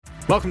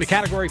Welcome to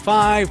Category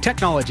 5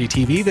 Technology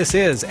TV. This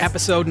is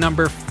episode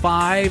number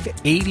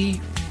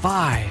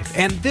 585.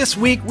 And this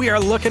week we are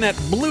looking at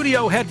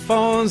Bluetooth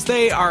headphones.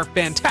 They are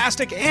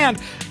fantastic.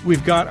 And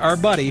we've got our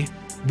buddy,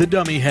 the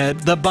dummy head,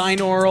 the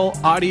binaural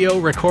audio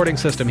recording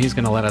system. He's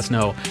going to let us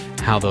know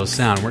how those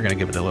sound. We're going to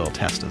give it a little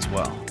test as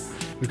well.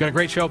 We've got a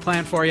great show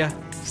planned for you.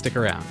 Stick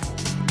around.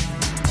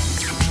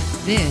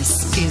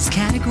 This is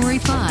Category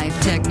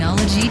 5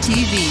 Technology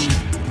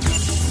TV.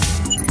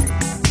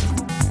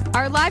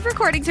 Our live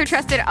recordings are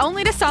trusted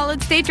only to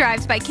solid-state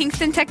drives by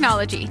Kingston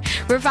Technology.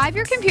 Revive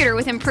your computer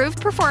with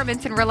improved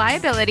performance and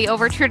reliability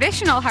over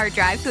traditional hard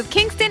drives with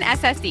Kingston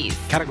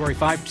SSDs. Category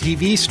 5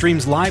 TV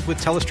streams live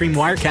with Telestream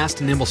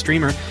Wirecast and Nimble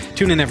Streamer.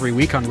 Tune in every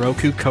week on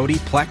Roku, Kodi,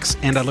 Plex,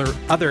 and other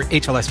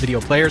HLS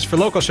video players. For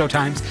local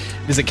showtimes,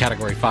 visit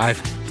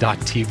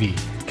Category5.tv.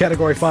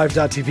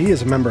 Category5.tv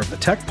is a member of the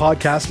Tech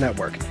Podcast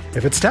Network.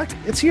 If it's tech,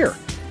 it's here.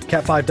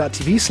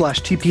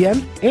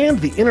 Cat5.tv/TPN and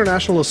the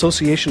International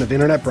Association of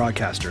Internet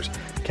Broadcasters.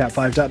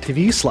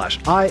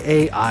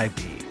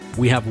 Cat5.tv/IAIB.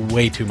 We have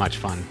way too much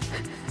fun.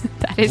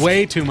 That is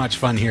way too much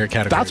fun here at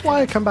Category. That's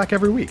why I come back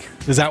every week.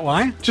 Is that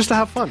why? Just to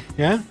have fun.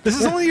 Yeah? This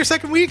is only your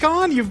second week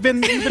on. You've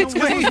been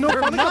away no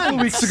fun a couple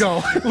of weeks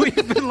ago.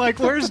 We've been like,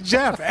 where's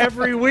Jeff?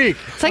 Every week.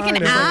 It's like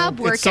an ab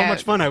workout. It's so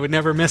much fun. I would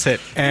never miss it.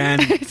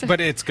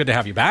 But it's good to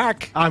have you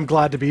back. I'm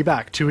glad to be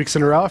back. 2 weeks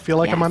in a row. I feel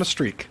like I'm on a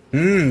streak.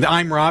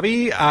 I'm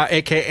Robbie,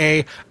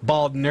 a.k.a.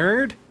 Bald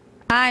Nerd.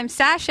 I'm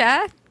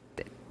Sasha.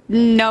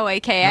 No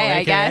AKA,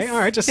 I guess. All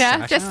right, just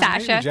Sasha. Just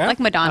Sasha, Right, like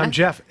Madonna. I'm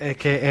Jeff,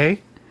 a.k.a.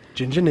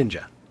 Ginger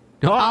Ninja.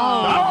 Oh,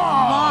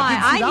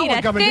 I need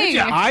a thing.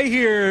 I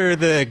hear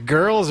the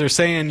girls are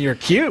saying you're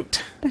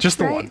cute. Just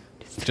the one.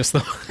 Just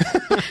the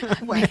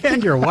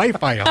and your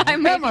wife, I hope. I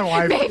met my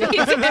wife.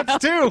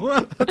 That's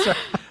two. That's right.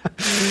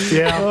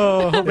 Yeah.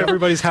 Hope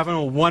everybody's having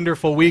a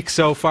wonderful week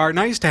so far.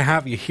 Nice to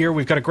have you here.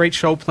 We've got a great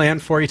show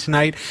planned for you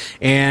tonight.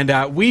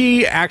 And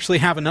we actually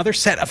have another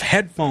set of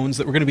headphones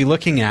that we're going to be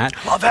looking at.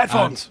 Love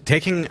headphones.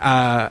 Taking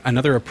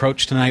another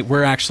approach tonight.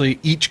 We're actually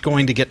each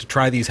going to get to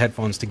try these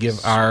headphones to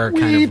give our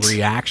kind of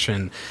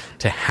reaction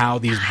to how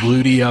these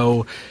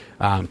Bluetooth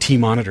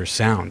T-monitors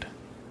sound.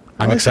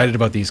 I'm excited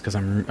about these because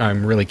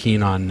I'm really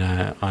keen on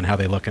how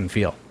they look and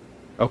feel.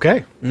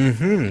 Okay. What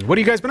have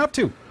you guys been up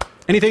to?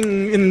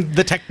 Anything in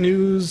the tech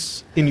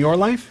news in your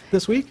life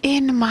this week?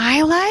 In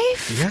my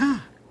life?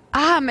 Yeah.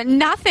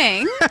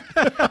 Nothing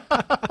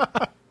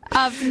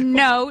of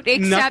note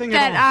except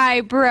that I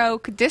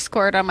broke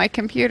Discord on my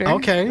computer.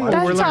 Okay.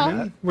 That's we're all.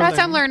 learning.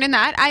 I'm learning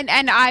that.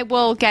 And I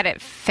will get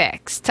it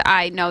fixed.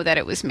 I know that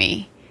it was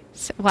me.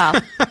 So, well,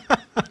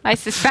 I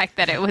suspect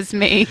that it was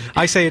me.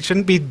 I say it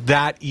shouldn't be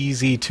that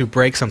easy to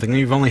break something.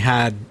 You've only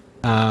had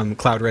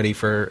Cloud Ready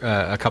for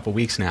a couple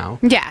weeks now.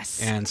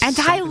 Yes. And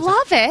I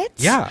love it.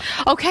 Yeah.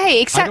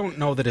 Okay, except I don't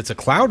know that it's a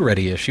Cloud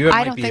Ready issue. It I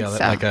might don't be think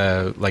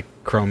so. like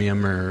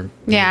Chromium or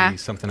maybe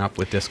something up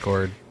with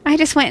Discord. I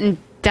just went and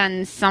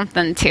done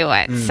something to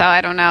it, so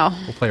I don't know.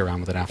 We'll play around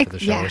with it after the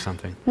show or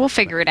something. We'll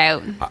figure it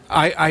out.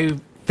 I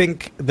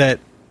think that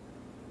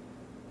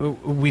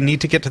we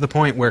need to get to the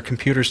point where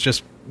computers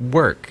just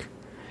work.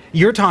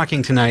 You're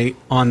talking tonight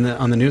on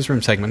the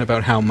newsroom segment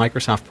about how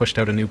Microsoft pushed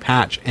out a new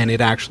patch and it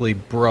actually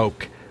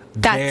broke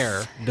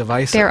their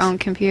devices. Their own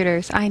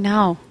computers. I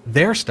know.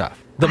 Their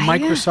stuff. The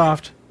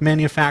Microsoft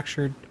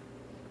manufactured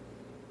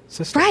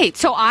system. Right.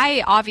 So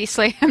I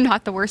obviously am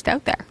not the worst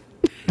out there.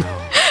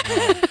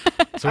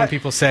 So when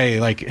people say,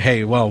 like,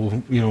 hey,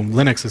 well,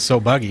 Linux is so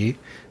buggy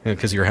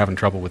because you're having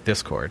trouble with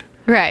Discord.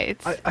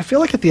 Right. I feel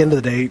like at the end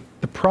of the day,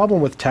 the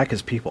problem with tech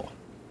is people.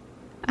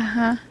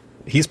 Uh-huh.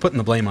 He's putting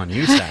the blame on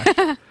you,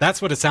 Stash.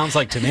 That's what it sounds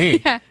like to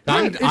me. Yeah.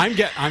 I'm and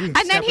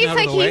then he's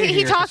like,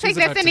 he talks like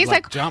this, and he's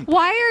like,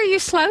 why are you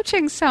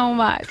slouching so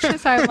much?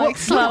 As I'm like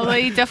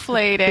slowly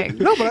deflating.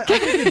 No, but I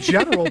think in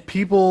general,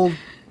 people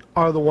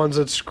are the ones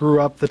that screw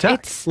up the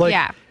tech.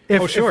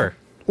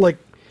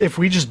 If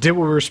we just did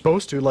what we were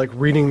supposed to, like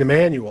reading the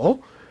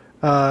manual,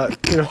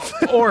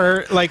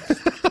 or like,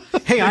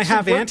 hey, I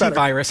have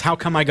antivirus. Better. How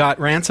come I got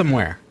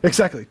ransomware?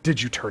 Exactly.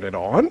 Did you turn it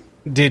on?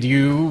 Did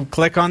you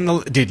click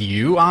on did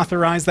you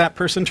authorize that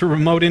person to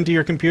remote into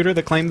your computer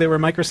that claimed they were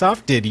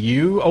Microsoft? Did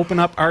you open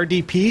up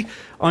RDP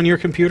on your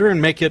computer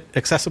and make it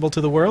accessible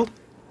to the world?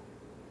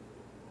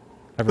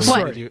 I've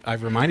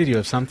reminded you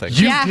of something.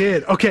 You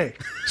did. Okay.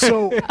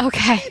 So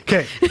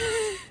Okay.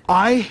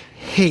 I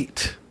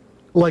hate,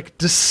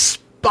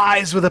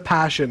 despise with a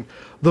passion,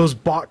 those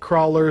bot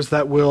crawlers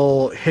that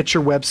will hit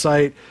your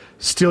website,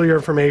 steal your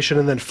information,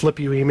 and then flip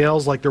you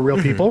emails like they're real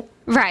people.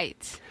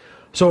 Right.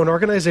 So an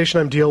organization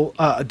I'm deal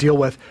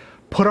with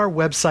put our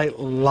website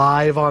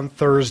live on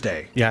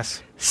Thursday.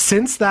 Yes.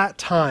 Since that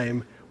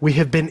time, we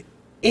have been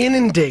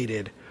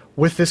inundated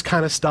with this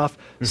kind of stuff,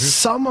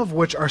 some of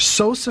which are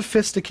so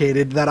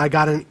sophisticated that I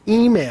got an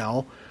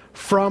email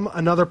from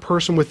another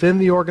person within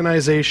the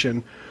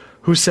organization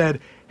who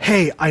said,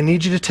 hey, I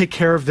need you to take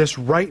care of this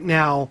right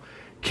now.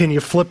 Can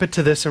you flip it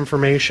to this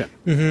information?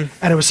 And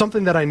it was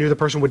something that I knew the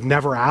person would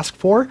never ask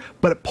for,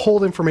 but it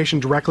pulled information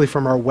directly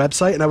from our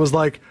website, and I was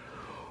like,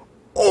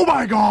 oh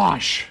my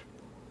gosh,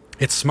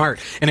 It's smart.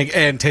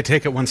 And to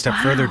take it one step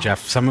further,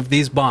 Jeff, some of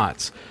these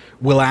bots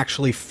will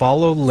actually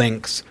follow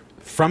links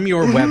from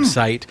your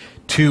website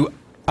to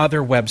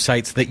other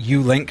websites that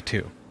you link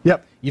to.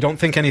 Yep. You don't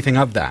think anything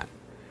of that.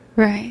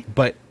 Right.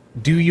 But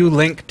do you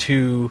link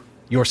to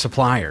your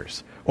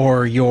suppliers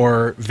or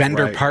your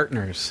vendor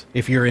partners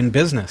if you're in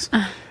business?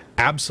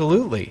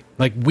 Absolutely.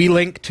 Like we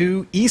link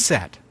to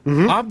ESET,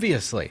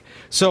 obviously.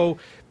 So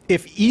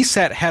if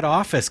ESET head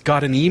office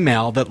got an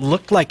email that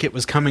looked like it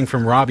was coming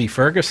from Robbie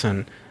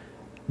Ferguson,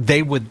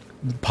 they would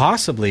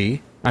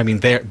possibly, I mean,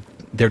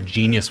 they're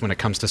genius when it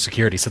comes to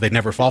security, so they'd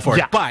never fall for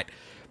it. But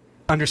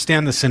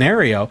understand the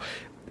scenario.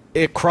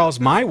 It crawls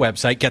my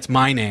website, gets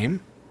my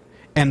name,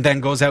 and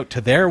then goes out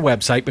to their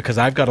website because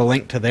I've got a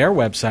link to their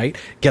website,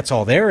 gets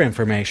all their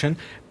information,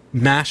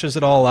 mashes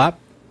it all up.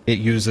 It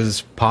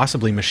uses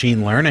possibly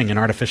machine learning and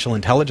artificial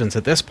intelligence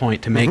at this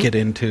point to make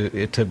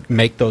to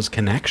make those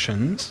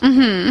connections,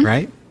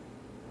 right?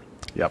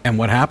 Yep. And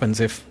what happens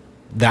if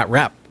that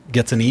rep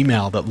gets an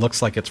email that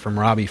looks like it's from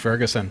Robbie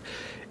Ferguson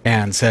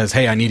and says,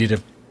 hey, I need you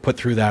to put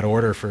through that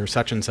order for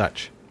such and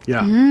such?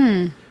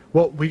 Yeah.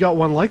 Well, we got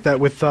one like that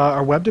with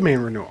our web domain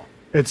renewal.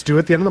 It's due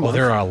at the end of the month.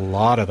 Well, there are a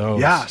lot of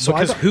those. Yeah. So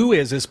because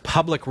Whois is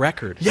public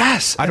record.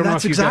 Yes. I don't know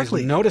if you guys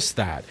noticed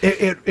that.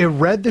 It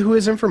read the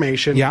Whois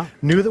information,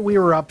 knew that we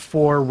were up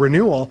for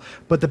renewal,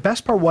 but the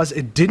best part was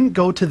it didn't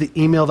go to the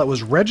email that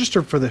was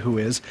registered for the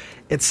Whois.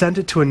 It sent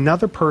it to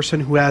another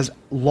person who has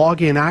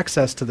login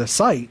access to the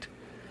site.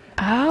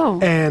 Oh.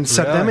 And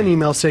sent them an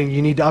email saying,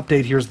 you need to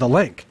update, here's the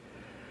link.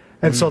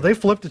 And so they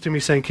flipped it to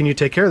me saying, can you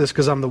take care of this?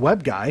 Because I'm the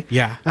web guy.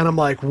 Yeah. And I'm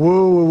like,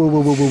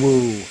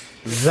 whoa.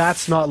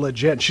 That's not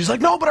legit. And she's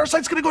like, no, but our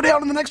site's going to go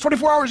down in the next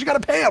 24 hours. You got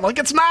to pay. I'm like,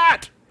 it's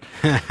not.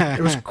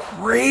 It was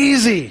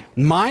crazy.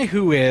 My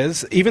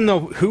Whois, even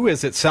though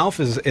Whois itself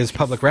is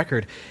public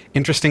record,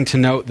 interesting to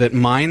note that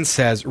mine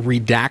says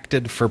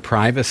redacted for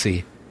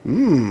privacy.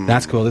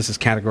 That's cool. This is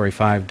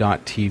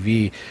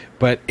Category5.tv.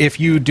 But if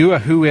you do a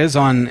Whois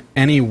on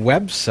any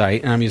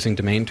website, and I'm using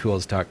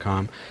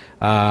domaintools.com,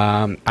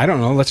 I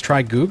don't know, let's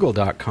try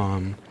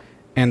google.com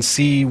and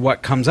see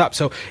what comes up.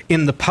 So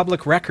in the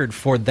public record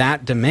for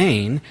that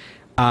domain,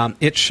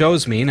 it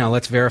shows me, now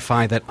let's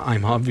verify that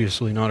I'm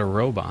obviously not a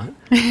robot.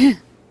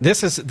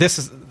 This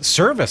is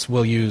Service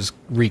will use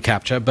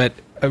reCAPTCHA, but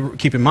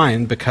keep in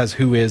mind, because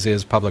Whois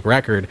is public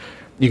record,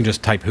 you can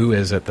just type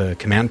Whois at the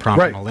command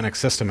prompt on a Linux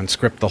system and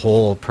script the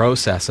whole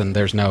process, and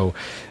there's no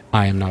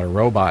I am not a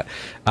robot.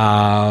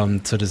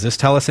 So does this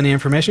tell us any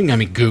information? I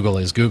mean, Google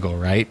is Google,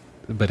 right?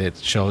 But it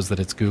shows that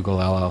it's Google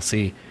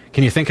LLC.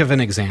 Can you think of an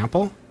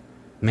example?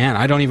 Man,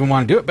 I don't even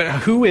want to do it. But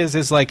Whois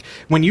is like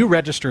when you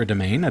register a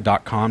domain, a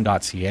 .com,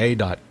 .ca,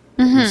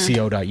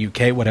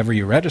 .co.uk, whatever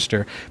you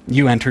register,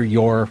 you enter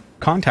your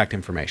contact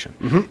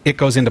information. It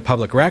goes into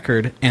public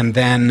record, and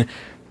then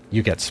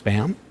you get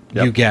spam.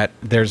 Yep. You get,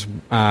 there's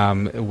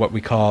what we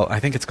call, I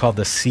think it's called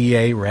the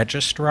CA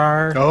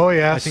registrar. Oh,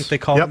 yes. I think they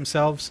call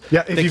themselves.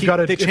 Yeah, if you've got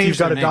a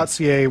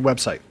 .ca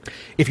website.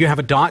 If you have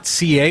a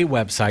 .ca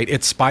website,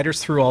 it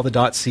spiders through all the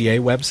 .ca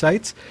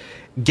websites,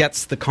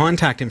 gets the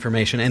contact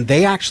information, and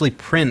they actually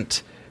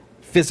print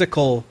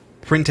physical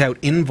printout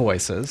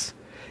invoices,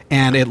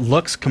 and it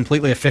looks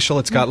completely official.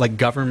 It's got like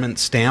government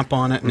stamp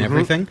on it and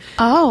everything.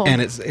 Oh. And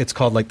it's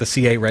called like the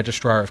CA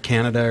Registrar of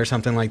Canada or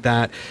something like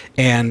that.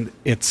 And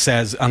it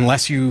says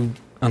unless you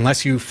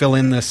fill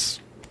in this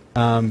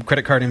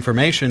credit card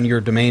information,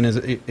 your domain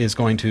is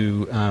going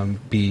to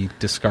be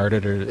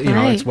discarded, or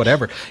it's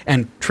whatever.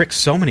 And tricks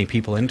so many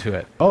people into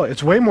it. Oh,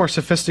 it's way more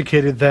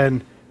sophisticated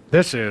than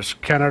this is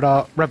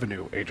Canada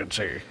Revenue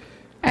Agency.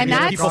 And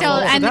that's still,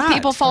 and the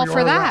people fall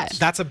for that.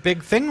 That's a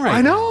big thing right now.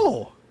 I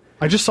know.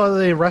 I just saw that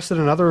they arrested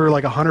another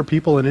 100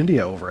 people in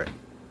India over it.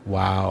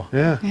 Wow.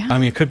 Yeah. I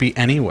mean, it could be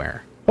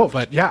anywhere. Oh,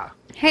 but yeah.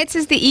 Hey, it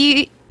says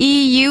the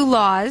EU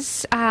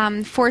laws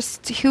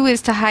forced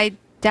Whois to hide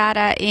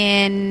data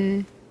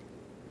in,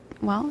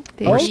 the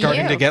We're EU.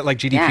 starting to get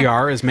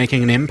GDPR is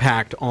making an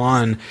impact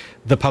on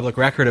the public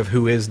record of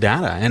Whois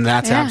data, and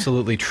that's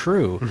absolutely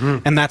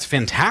true. And that's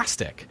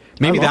fantastic.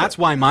 Maybe that's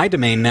why my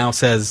domain now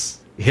says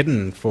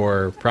hidden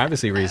for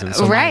privacy reasons.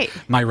 So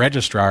my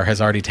registrar has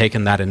already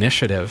taken that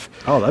initiative.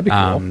 Oh, that'd be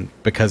cool.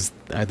 Because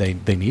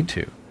they need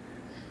to.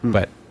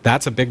 But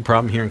that's a big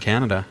problem here in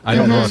Canada. I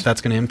don't know if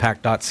that's going to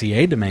impact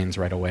 .ca domains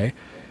right away.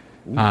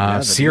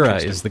 CIRA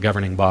is the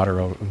governing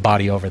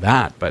body over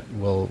that, but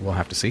we'll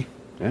have to see.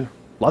 Yeah,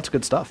 lots of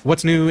good stuff.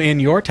 What's new in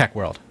your tech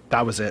world?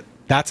 That was it.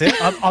 That's it?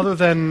 Other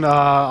than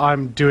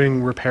I'm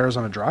doing repairs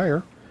on a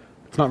dryer.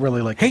 It's not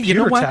really hey, you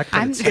know what? tech.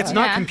 It's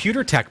not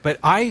computer tech, but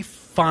I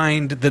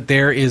find that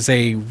there is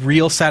a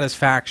real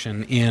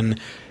satisfaction in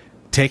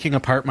taking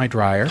apart my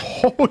dryer,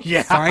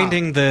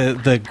 finding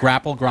the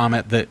grapple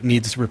grommet that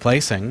needs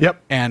replacing,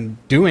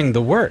 and doing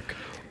the work.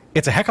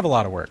 It's a heck of a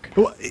lot of work.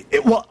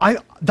 Well,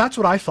 that's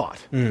what I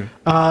thought.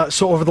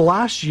 So over the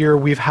last year,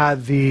 we've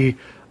had the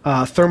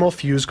thermal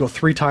fuse go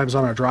 3 times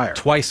on our dryer.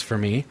 Twice for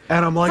me.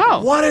 And I'm like,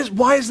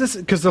 why is this?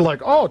 Because they're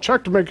like,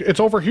 check to make it's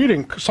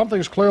overheating.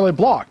 Something's clearly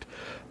blocked.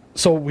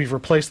 So we've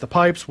replaced the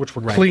pipes, which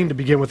were clean to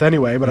begin with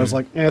anyway, but I was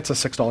like, it's a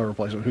 $6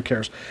 replacement. Who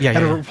cares? And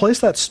I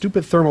replaced that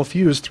stupid thermal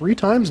fuse 3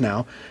 times now.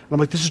 And I'm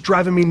like, this is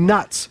driving me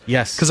nuts.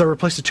 Yes. Because I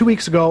replaced it 2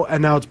 weeks ago,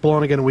 and now it's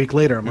blown again a week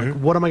later. I'm like,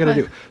 what am I going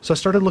to do? So I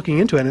started looking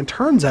into it, and it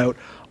turns out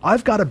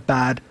I've got a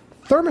bad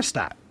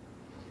thermostat.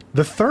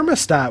 The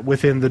thermostat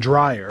within the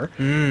dryer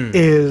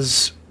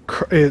is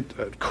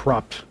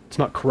corrupt. It's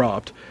not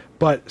corrupt,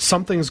 but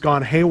something's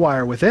gone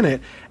haywire within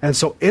it, and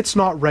so it's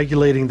not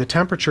regulating the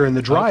temperature in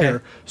the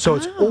dryer, so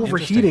it's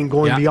overheating,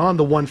 going beyond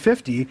the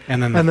 150,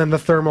 and then the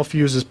thermal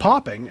fuse is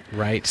popping.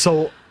 Right.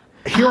 So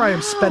here I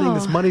am spending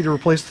this money to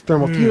replace the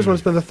thermal fuse when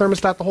it's been the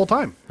thermostat the whole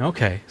time.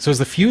 Okay. So is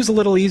the fuse a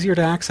little easier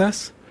to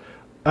access?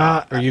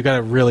 Or you got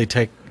to really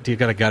you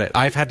got to gut it?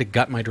 I've had to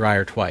gut my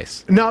dryer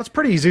twice. No, it's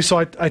pretty easy. So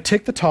I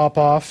take the top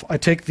off, I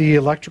take the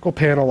electrical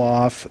panel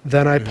off,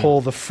 then I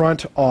pull the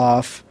front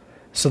off,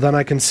 so then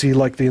I can see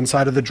like the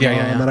inside of the drum,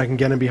 and then I can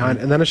get in behind,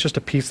 and then it's just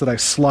a piece that I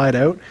slide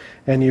out,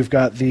 and you've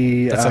got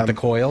the... That's like the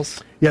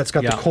coils? Yeah, it's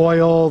got the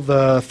coil,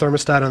 the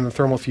thermostat, and the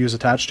thermal fuse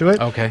attached to it.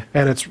 Okay.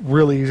 And it's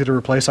really easy to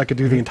replace. I could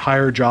do the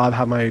entire job,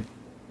 have my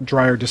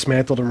dryer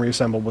dismantled and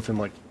reassembled within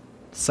like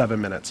 7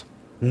 minutes.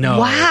 No.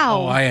 Wow.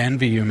 Oh, I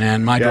envy you,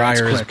 man. My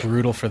dryer is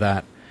brutal for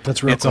that.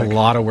 That's real It's quick. a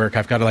lot of work.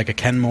 I've got like a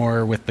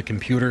Kenmore with the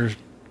computer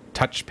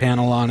touch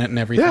panel on it and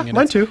everything. Yeah, and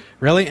mine too.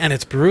 Really? And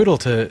it's brutal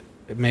to...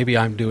 Maybe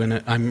I'm doing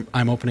it. I'm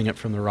opening it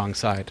from the wrong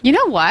side. You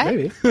know what?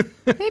 Maybe.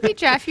 Maybe,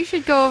 Jeff, you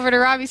should go over to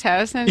Robbie's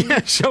house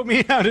and Show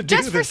me how to do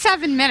just this. for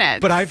 7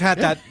 minutes. But I've had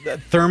that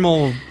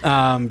thermal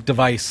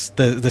device,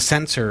 the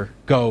sensor,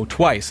 go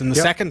twice. And the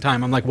second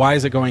time, I'm like, why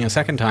is it going a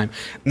second time?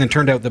 And then it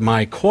turned out that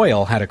my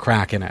coil had a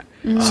crack in it.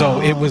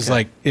 So it was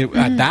like,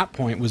 at that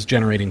point, was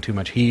generating too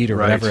much heat or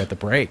whatever at the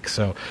break.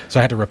 So I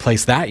had to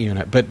replace that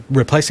unit. But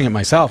replacing it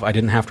myself, I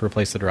didn't have to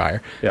replace the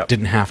dryer. Yep.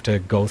 Didn't have to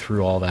go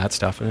through all that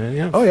stuff. And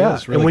it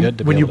feels really and good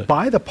to when be you able to...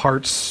 buy the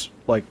parts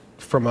like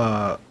from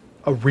a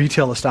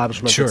retail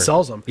establishment that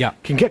sells them,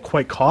 can get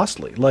quite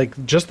costly.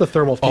 Like just the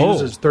thermal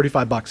fuse is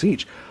 $35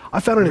 each. I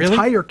found an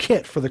entire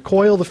kit for the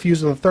coil, the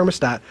fuse, and the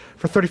thermostat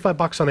for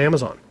 $35 on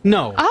Amazon.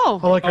 No.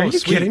 Oh. I'm like, are you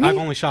sweet. kidding me? I've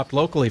only shopped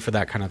locally for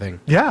that kind of thing.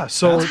 Yeah,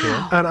 so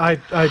and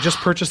I just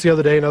purchased the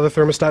other day another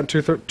thermostat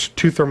and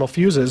two thermal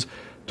fuses.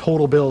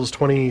 Total bill is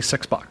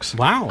 $26.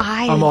 Wow.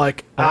 I'm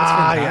like,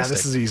 yeah, fantastic.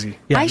 this is easy.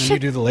 Yeah, I and then you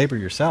do the labor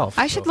yourself.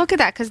 I should look at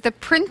that because the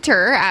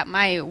printer at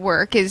my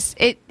work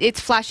it's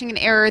flashing an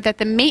error that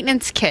the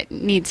maintenance kit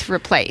needs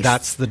replaced.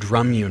 That's the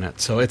drum unit.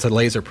 So it's a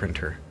laser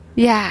printer.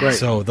 yeah. Right.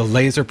 So the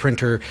laser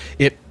printer,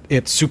 it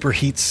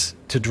superheats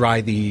to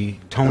dry the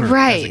toner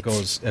Right.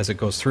 as it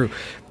goes through.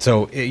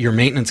 So your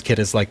maintenance kit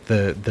is like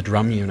the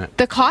drum unit.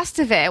 The cost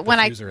of it when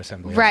fuser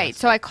assembly, right. yes.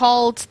 So I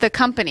called the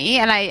company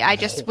and I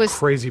just was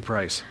Crazy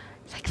price.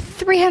 like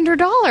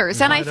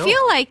 $300, and I know.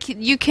 feel like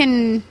you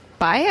can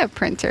buy a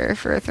printer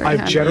for $300.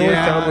 I've generally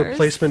Yeah. found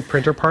replacement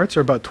printer parts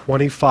are about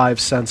 25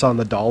 cents on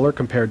the dollar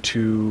compared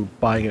to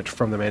buying it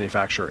from the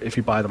manufacturer if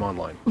you buy them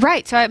online.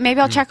 Right. So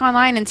maybe I'll check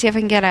online and see if I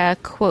can get a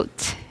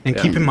quote. And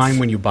keep in mind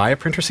when you buy a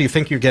printer, so you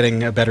think you're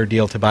getting a better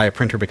deal to buy a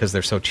printer because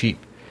they're so cheap.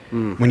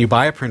 When you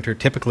buy a printer,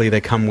 typically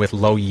they come with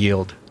low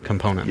yield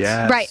components.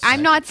 Yes. Right.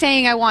 I'm not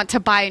saying I want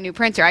to buy a new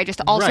printer. I just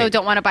also Right.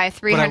 don't want to buy a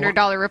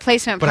 $300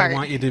 replacement But part. I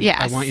want you to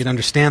Yes. I want you to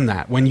understand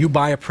that when you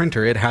buy a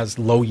printer, it has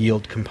low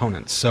yield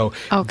components. So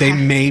Okay. they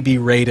may be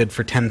rated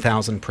for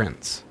 10,000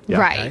 prints.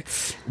 Right.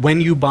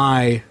 When you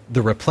buy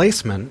the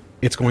replacement,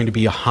 it's going to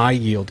be a high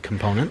yield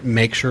component.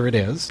 Make sure it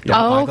is. Don't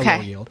buy the okay.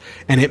 low yield,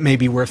 and it may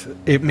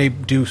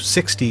do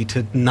 60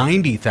 to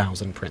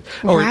 90,000 prints.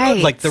 Or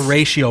Right. like the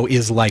ratio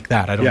is like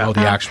that. I don't know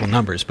the actual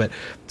numbers, but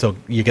so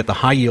you get the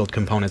high yield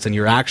components, and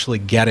you're actually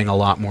getting a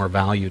lot more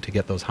value to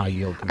get the high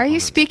yield components. Are you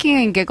speaking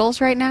in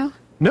giggles right now?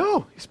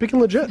 No, he's speaking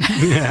legit.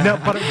 No,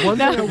 but one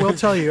thing I will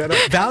tell you, and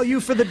value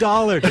for the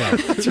dollar,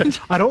 Jeff?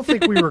 I don't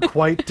think we were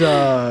quite,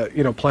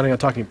 planning on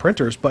talking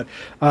printers, but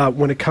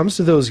when it comes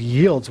to those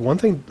yields, one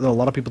thing that a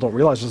lot of people don't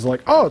realize is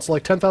like, oh, it's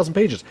like 10,000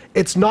 pages.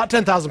 It's not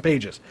 10,000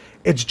 pages.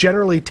 It's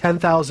generally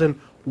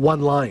 10,000 one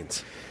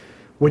lines.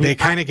 When They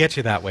kind of get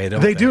you that way, don't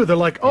they do. They're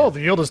like, oh,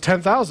 the yield is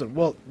 10,000.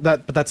 Well,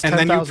 that's 10,000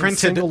 and then you printed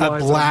single a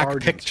lines of black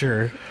margins.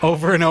 picture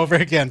over and over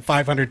again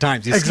 500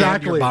 times. You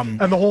scanned your Exactly. bum.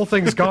 And the whole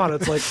thing's gone.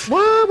 It's like,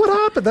 what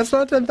happened? That's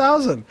not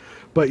 10,000.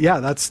 But yeah,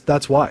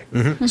 that's why.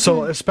 Mm-hmm.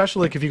 So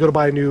especially like if you go to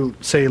buy a new,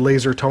 say,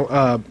 laser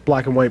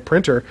black and white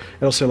printer,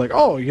 it'll say like,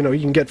 oh, you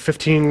can get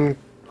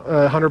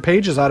 1,500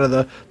 pages out of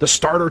the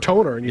starter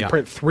toner, and you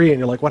print 3, and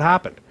you're like, what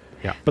happened?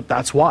 Yeah. But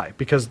that's why,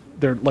 because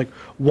they're like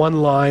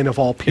one line of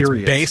all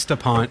periods.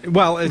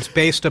 It's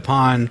based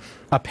upon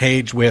a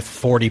page with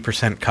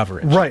 40%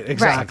 coverage. Right,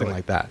 exactly. Something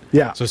like that.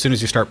 Yeah. So as soon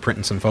as you start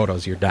printing some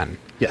photos, you're done.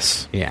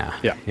 Yes. Yeah.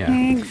 Yeah.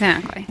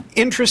 Exactly.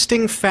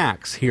 Interesting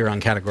facts here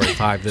on Category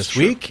 5 this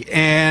week.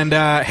 And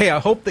hey, I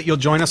hope that you'll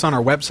join us on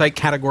our website,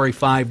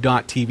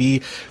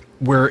 category5.tv.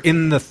 we're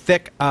in the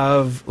thick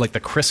of like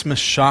the Christmas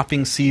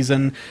shopping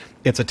season.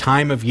 It's a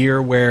time of year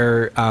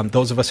where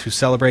those of us who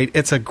celebrate,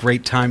 it's a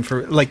great time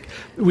for, like,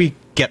 we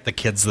get the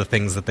kids the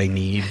things that they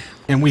need,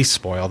 and we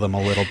spoil them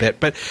a little bit.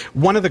 But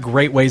one of the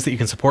great ways that you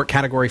can support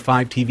Category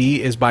 5 TV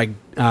is by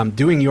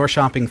doing your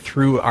shopping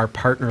through our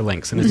partner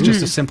links. And it's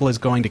just as simple as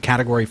going to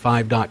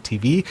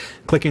category5.tv,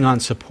 clicking on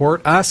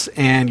Support Us,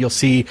 and you'll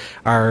see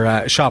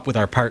our shop with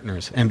our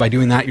partners. And by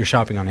doing that, you're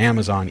shopping on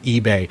Amazon,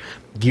 eBay,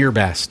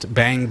 GearBest,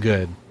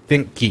 Banggood,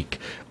 ThinkGeek,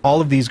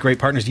 all of these great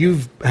partners.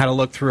 You've had a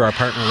look through our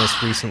partner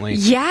list recently.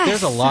 Yes.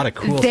 There's a lot of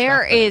cool stuff.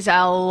 There is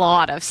a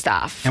lot of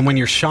stuff. And when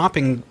you're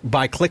shopping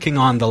by clicking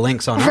on the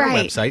links on our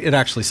website, it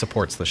actually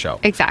supports the show.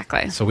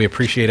 Exactly. So we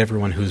appreciate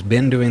everyone who's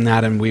been doing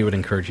that, and we would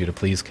encourage you to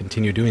please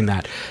continue doing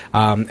that.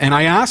 And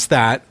I asked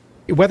that,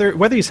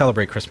 whether you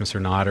celebrate Christmas or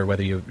not, or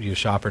whether you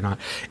shop or not,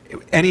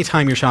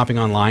 anytime you're shopping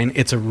online,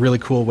 it's a really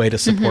cool way to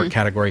support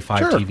Category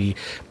 5 TV.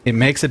 It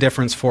makes a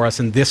difference for us.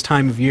 And this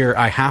time of year,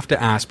 I have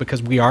to ask,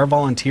 because we are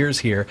volunteers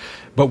here,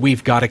 but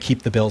we've got to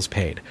keep the bills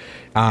paid.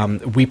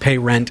 We pay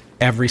rent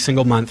every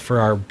single month for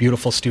our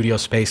beautiful studio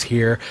space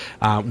here.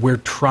 We're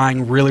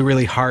trying really,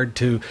 really hard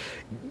to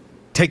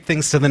take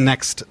things to the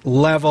next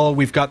level.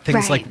 We've got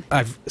things like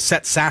I've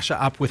set Sasha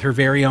up with her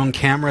very own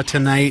camera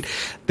tonight.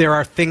 There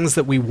are things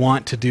that we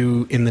want to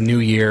do in the new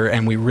year,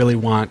 and we really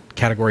want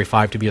Category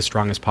 5 to be as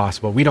strong as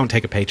possible. We don't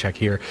take a paycheck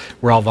here.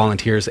 We're all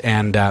volunteers,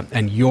 and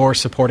you're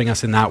supporting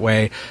us in that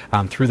way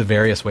through the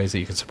various ways that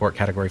you can support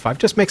Category 5.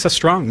 Just makes us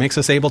strong, makes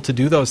us able to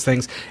do those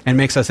things, and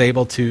makes us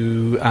able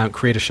to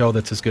create a show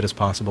that's as good as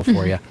possible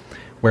for you,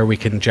 where we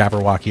can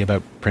jabberwocky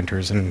about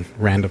printers and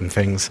random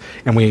things,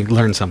 and we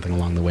learn something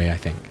along the way, I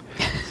think.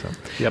 So,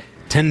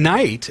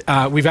 Tonight,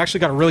 we've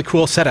actually got a really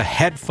cool set of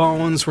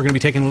headphones we're going to be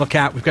taking a look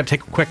at. We've got to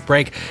take a quick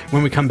break.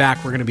 When we come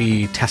back, we're going to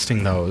be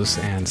testing those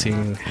and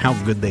seeing how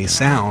good they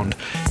sound.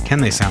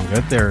 Can they sound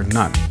good? They're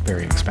not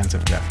very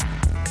expensive,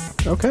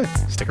 Jeff. Okay.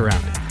 Stick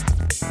around.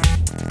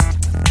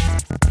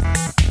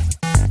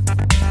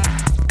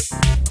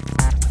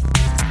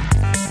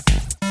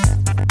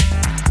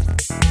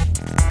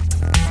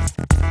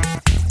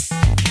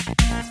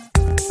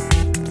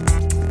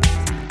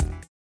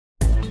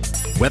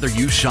 Whether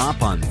you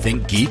shop on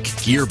ThinkGeek,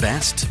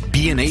 GearBest,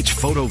 B&H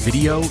Photo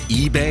Video,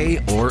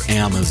 eBay, or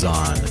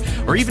Amazon,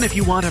 or even if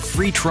you want a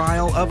free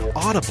trial of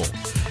Audible,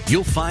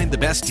 you'll find the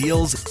best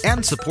deals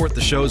and support the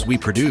shows we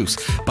produce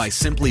by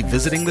simply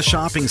visiting the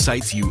shopping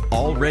sites you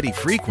already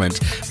frequent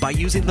by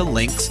using the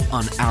links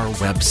on our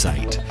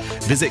website.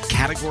 Visit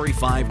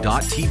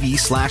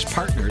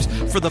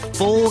category5.tv/partners for the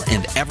full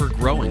and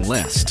ever-growing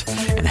list,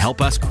 and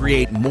help us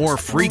create more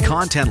free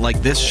content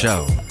like this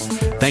show.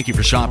 Thank you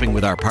for shopping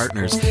with our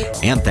partners,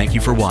 and thank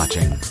you for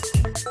watching.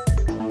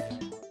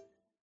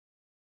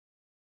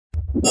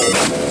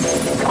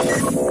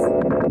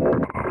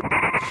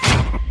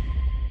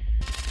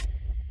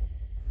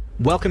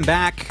 Welcome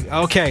back.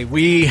 Okay,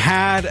 we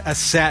had a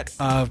set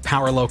of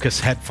Power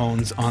Locus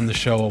headphones on the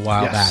show a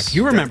while back.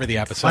 You remember the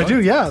episode? I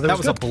do, yeah. That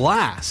was a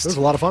blast. It was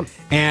a lot of fun.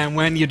 And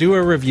when you do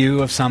a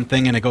review of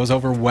something and it goes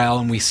over well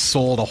and we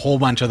sold a whole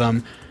bunch of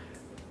them,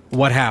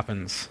 what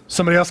happens?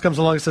 Somebody else comes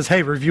along and says,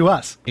 hey, review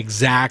us.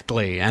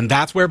 Exactly. And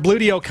that's where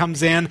Bluedio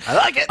comes in. I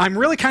like it. I'm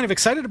really kind of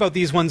excited about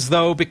these ones,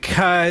 though,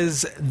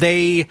 because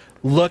they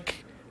look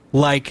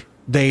like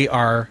they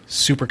are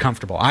super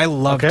comfortable. I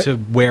love to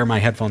wear my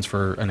headphones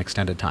for an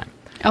extended time.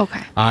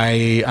 Okay.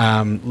 I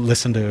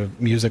listen to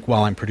music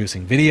while I'm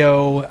producing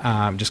video,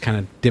 just kind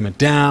of dim it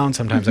down.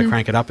 Sometimes I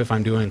crank it up if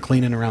I'm doing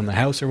cleaning around the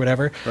house or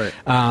whatever. Right.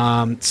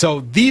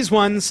 So these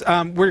ones,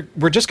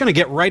 we're just going to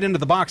get right into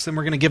the box, and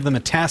we're going to give them a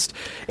test.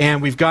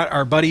 And we've got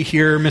our buddy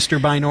here, Mr.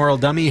 Binaural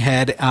Dummy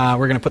Head.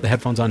 We're going to put the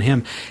headphones on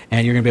him,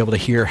 and you're going to be able to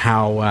hear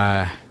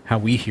how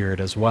we hear it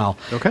as well.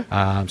 Okay.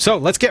 So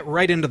let's get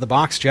right into the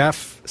box,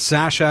 Jeff,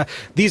 Sasha.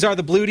 These are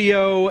the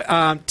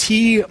Bluedio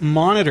T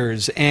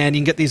monitors, and you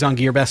can get these on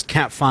GearBest,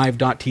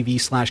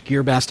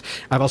 cat5.tv/GearBest.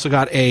 I've also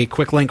got a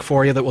quick link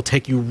for you that will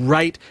take you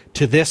right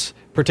to this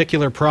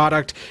particular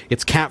product.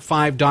 It's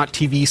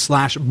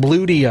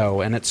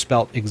cat5.tv/Bluedio, and it's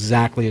spelt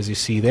exactly as you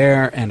see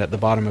there and at the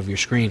bottom of your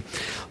screen.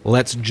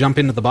 Let's jump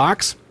into the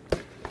box.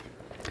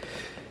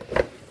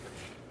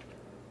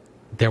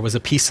 There was a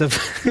piece of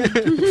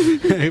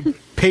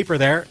paper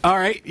there. All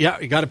right. Yeah,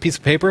 you got a piece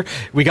of paper.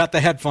 We got the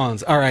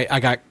headphones. All right.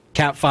 I got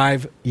Cat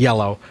 5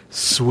 yellow.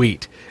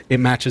 Sweet. It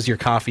matches your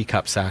coffee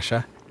cup,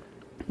 Sasha.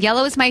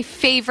 Yellow is my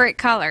favorite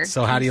color.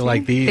 So how do you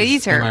like these?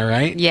 These are... Am I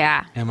right?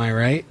 Yeah. Am I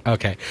right?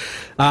 Okay.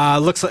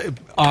 Looks like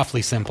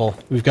awfully simple.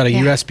 We've got a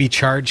USB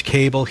charge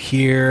cable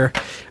here.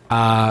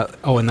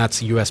 And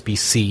that's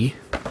USB-C.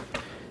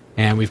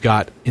 And we've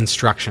got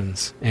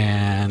instructions,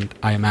 and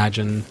I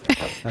imagine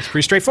that's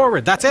pretty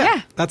straightforward. That's it.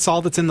 Yeah. That's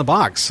all that's in the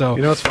box. So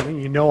you know what's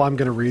funny? You know I'm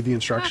going to read the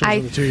instructions,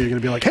 and the two of you are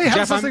going to be like, hey, how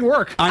does this thing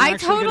work? I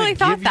totally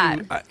thought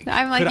that.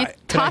 I'm like, you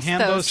toss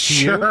those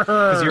to you?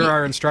 Because you're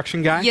our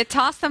instruction guy? You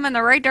toss them in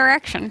the right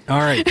direction. All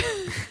right.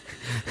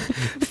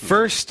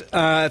 First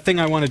thing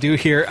I want to do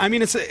here, I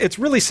mean, it's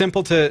really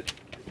simple to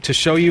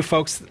show you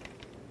folks.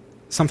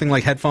 something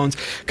like headphones.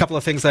 A couple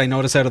of things that I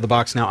noticed out of the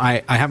box now.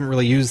 I haven't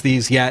really used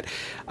these yet.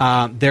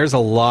 There's a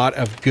lot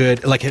of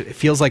good, like it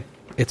feels like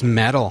it's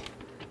metal.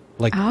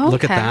 Like,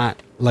 look at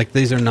that. Like,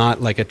 these are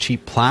not like a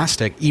cheap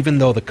plastic, even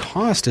though the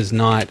cost is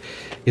not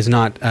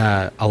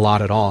a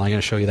lot at all. I'm going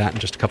to show you that in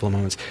just a couple of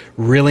moments.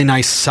 Really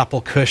nice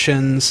supple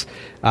cushions.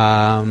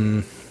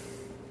 They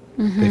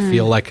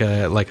feel like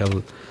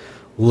a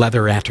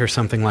leatherette or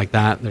something like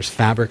that. There's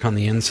fabric on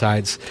the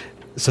insides.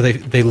 So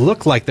they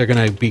look like they're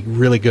going to be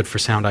really good for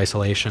sound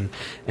isolation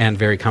and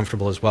very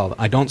comfortable as well.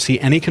 I don't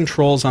see any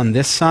controls on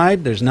this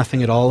side. There's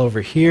nothing at all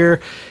over here.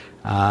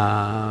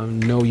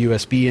 No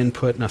USB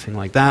input, nothing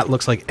like that.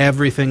 Looks like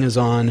everything is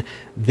on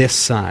this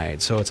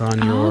side. So it's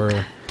on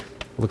your,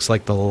 looks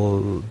like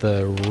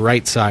the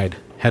right side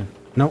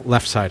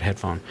left side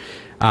headphone.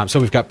 So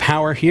we've got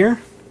power here,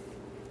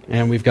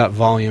 and we've got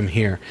volume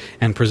here.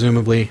 And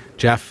presumably,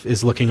 Jeff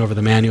is looking over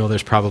the manual.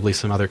 There's probably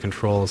some other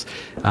controls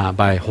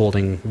by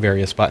holding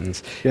various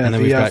buttons. Yeah, and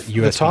then we've got USB-C.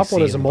 The top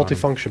one is a on the bottom.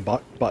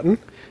 multifunction button.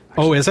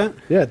 Oh, is it?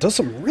 Yeah, it does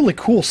some really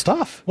cool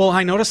stuff. Well,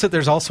 I noticed that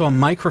there's also a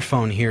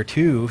microphone here,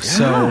 too.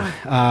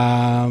 Yeah.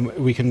 So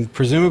we can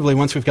presumably,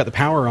 once we've got the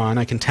power on,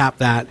 I can tap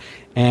that,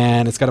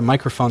 and it's got a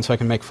microphone so I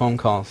can make phone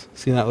calls.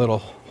 See that little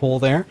hole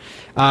there?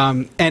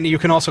 And you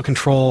can also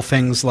control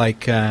things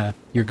like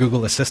your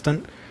Google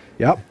Assistant.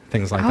 Yep.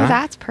 Things like that. Oh,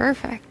 that's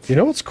perfect. You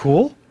know what's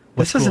cool?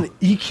 What's this cool? has an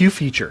EQ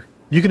feature.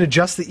 You can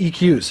adjust the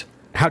EQs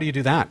How do you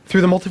do that?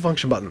 through the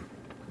multifunction button.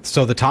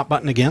 So the top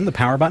button again, the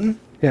power button?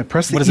 Yeah,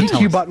 press the What does it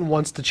tell EQ us? button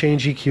once to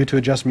change EQ to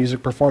adjust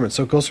music performance.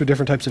 So it goes through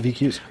different types of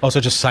EQs. Oh, so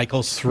it just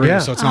cycles through. Yeah.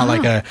 So it's not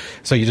like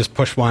so you just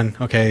push one.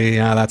 Okay,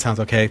 yeah, that sounds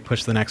okay.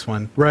 Push the next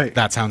one. Right.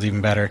 That sounds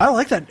even better. I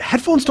like that.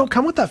 Headphones don't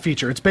come with that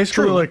feature. It's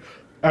basically True. like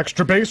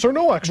extra bass or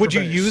no extra Would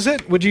you bass. use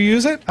it? Would you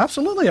use it?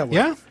 Absolutely, I would.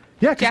 Yeah?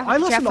 Yeah, because Jeff- I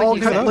listen Jeff to would all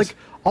use kind of it. like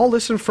I'll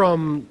listen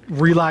from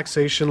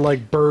relaxation,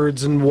 like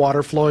birds and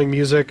water flowing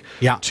music,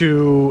 Yeah.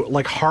 to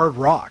like hard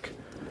rock.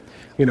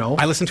 You know,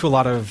 I listen to a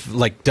lot of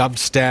like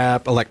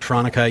dubstep,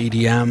 electronica,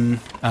 EDM,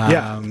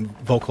 Yeah.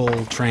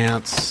 vocal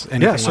trance,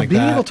 anything yeah. So like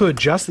being that. able to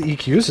adjust the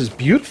EQs is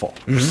beautiful.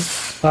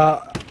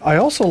 I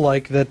also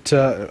like that.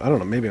 I don't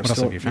know. Maybe I'm What else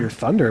still have you found? your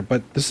thunder,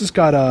 but this has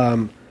got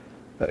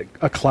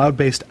a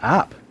cloud-based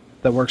app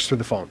that works through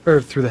the phone or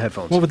through the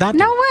headphones. What would that do?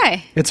 No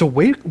way. It's a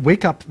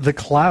wake up the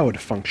cloud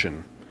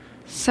function.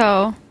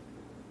 So,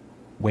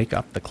 Wake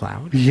up the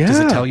cloud? Yeah. Does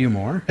it tell you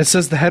more? It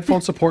says the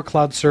headphones support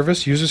cloud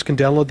service. Users can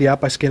download the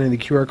app by scanning the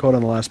QR code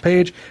on the last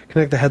page.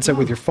 Connect the headset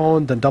with your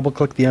phone, then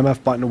double-click the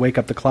MF button to wake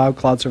up the cloud.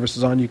 Cloud service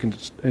is on. You can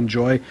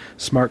enjoy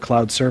smart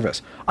cloud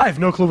service. I have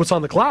no clue what's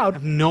on the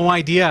cloud, No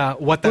idea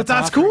what but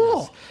that's offering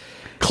cool. us.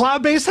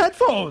 Cloud-based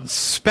headphones.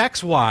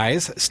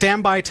 Specs-wise,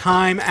 standby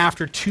time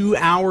after 2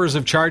 hours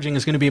of charging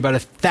is going to be about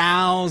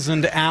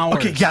 1,000 hours.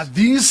 Okay, yeah,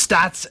 these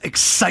stats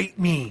excite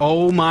me.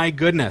 Oh my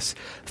goodness.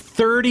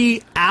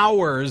 30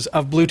 hours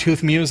of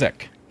Bluetooth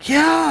music.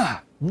 Yeah.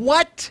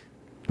 What?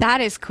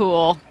 that is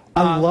cool.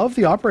 I love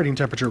the operating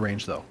temperature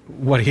range, though.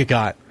 What do you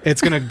got?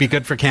 It's going to be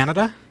good for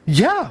Canada?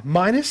 Yeah,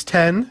 minus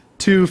 10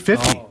 to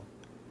 50.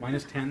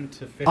 Minus 10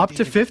 to 50. Up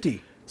to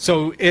 50.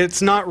 So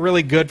it's not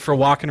really good for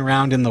walking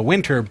around in the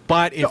winter,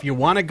 but if you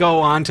want to go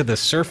onto the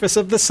surface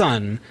of the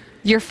sun,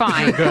 You're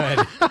fine. good.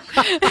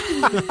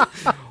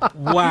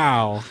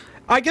 Wow.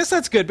 I guess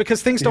that's good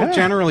because things don't Yeah.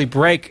 generally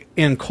break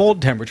in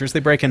cold temperatures. They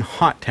break in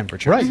hot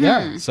temperatures. Right,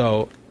 yeah.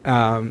 So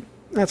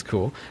that's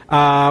cool.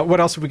 What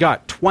else have we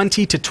got?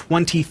 20 to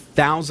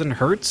 20,000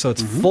 hertz, so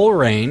it's full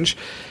range.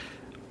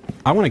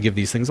 I want to give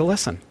these things a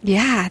listen.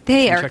 Yeah,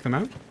 they Can you are check them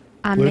out?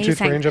 amazing.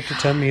 Bluetooth range up to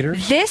 10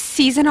 meters. This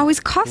season always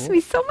costs me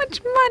so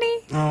much money.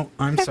 Oh,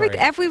 I'm Every, sorry.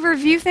 every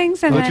review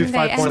things and Bluetooth then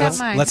they end 5.0. up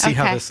mine. Let's see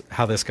Okay.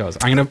 how this goes.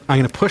 I'm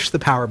gonna push the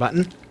power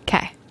button.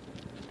 Okay.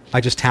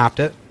 I just tapped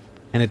it,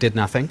 and it did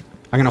nothing.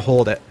 I'm gonna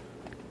hold it.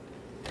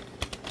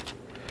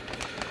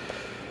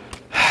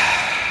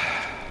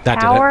 That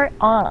Power did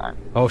it. on.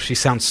 Oh, she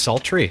sounds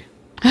sultry.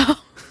 Okay,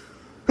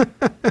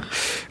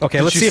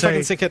 Did let's she see if I say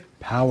can sync it.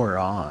 Power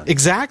on.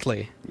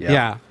 Exactly.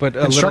 Yeah, but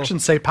a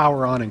Instructions say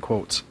power on in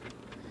quotes. Little...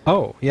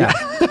 Oh, yeah.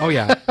 Oh,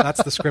 yeah.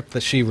 That's the script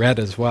that she read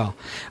as well.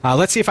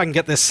 Let's see if I can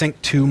get this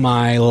synced to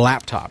my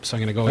laptop. So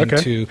I'm going to go Okay.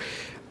 into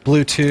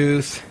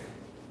Bluetooth.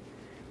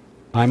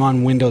 I'm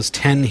on Windows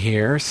 10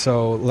 here,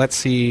 so let's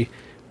see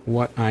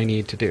what I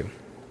need to do.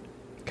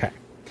 Okay.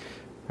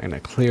 I'm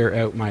going to clear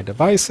out my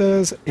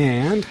devices,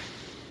 and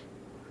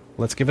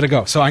let's give it a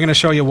go. So I'm going to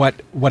show you what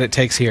it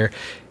takes here.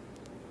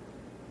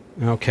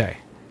 Okay.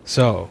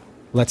 So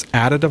let's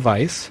add a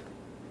device.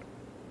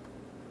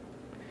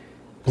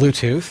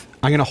 Bluetooth.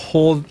 I'm going to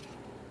hold...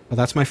 Well,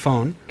 that's my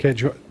phone. Okay,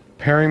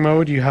 pairing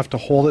mode, you have to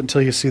hold it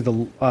until you see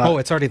the... Oh,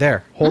 it's already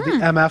there. hold the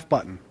MF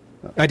button.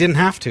 I didn't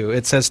have to.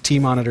 It says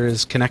T-monitor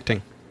is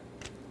connecting.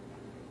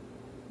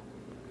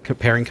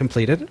 Pairing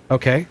completed.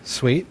 Okay,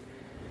 sweet.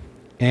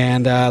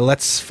 And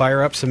let's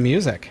fire up some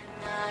music.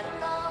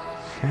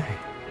 Okay.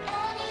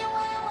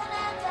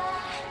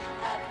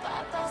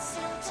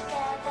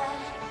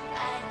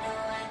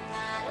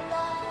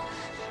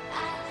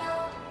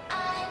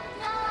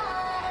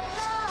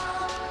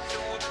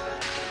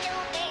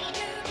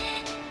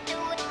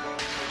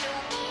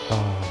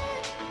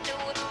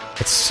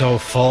 It's so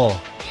full.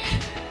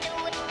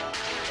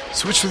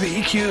 Switch to the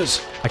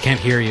EQs. I can't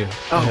hear you.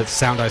 Oh. The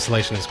sound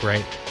isolation is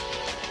great.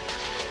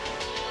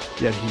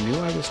 Yet he knew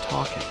I was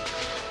talking.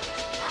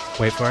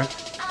 Wait for it.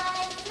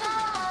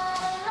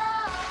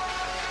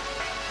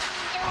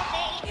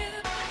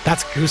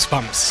 That's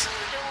Goosebumps.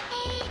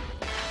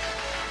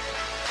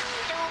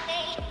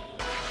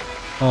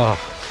 Oh.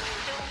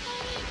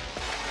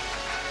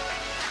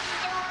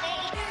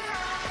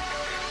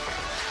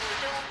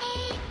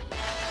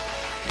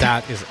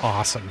 That is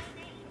awesome.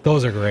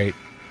 Those are great.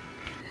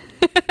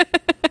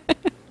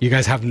 You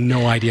guys have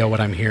no idea what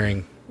I'm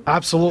hearing.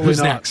 Absolutely Who's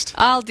not. next?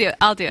 I'll do it. You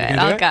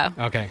gonna I'll do it?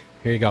 go. Okay,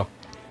 here you go.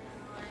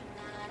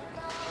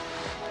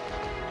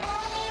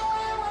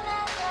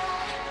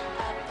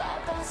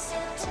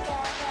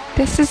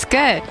 This is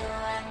good.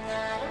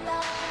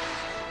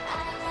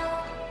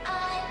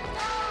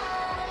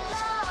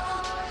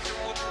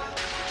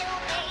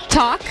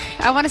 Talk.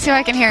 I want to see what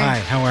I can hear. Hi,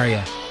 how are you?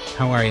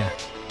 How are you?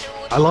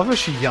 I love how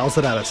she yells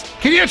it at us.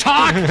 Can you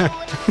talk?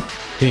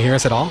 Can you hear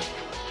us at all?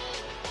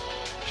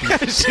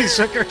 She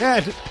shook her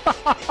head.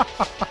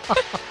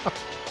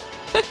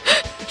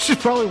 She's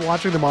probably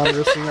watching the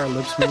monitor, seeing our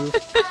lips move.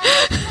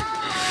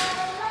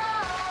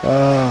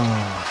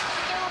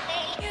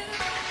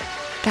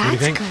 That's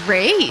think?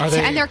 great. Are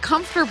they- And they're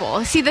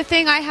comfortable. See, the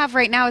thing I have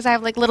right now is I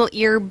have like little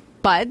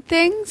earbud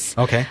things,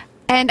 Okay.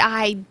 and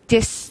I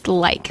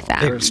dislike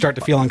They them. start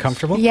to feel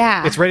uncomfortable?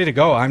 Yeah. It's ready to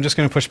go. I'm just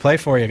going to push play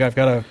for you. I've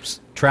got a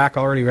track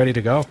already ready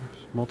to go.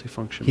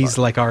 Multifunction. He's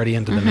button. like already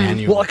into the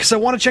manual. Well, because I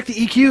want to check the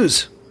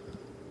EQs.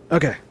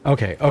 Okay.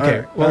 Okay. All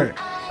right, Well, all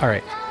right. all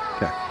right.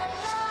 Okay.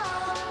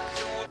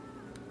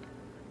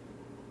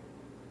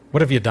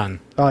 What have you done?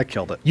 Oh, I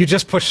killed it. You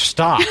just pushed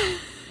stop.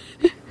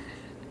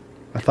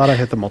 I thought I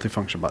hit the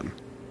multifunction button.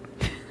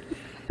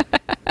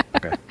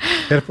 Okay.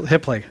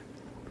 Hit play.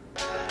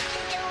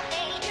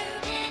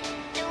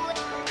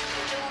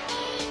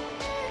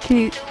 Can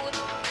you?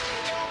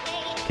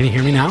 Can you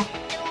hear me now?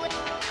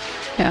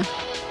 Yeah.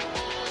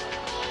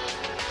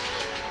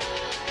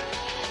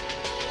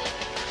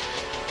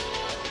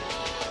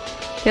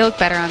 They look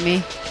better on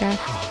me. Yeah.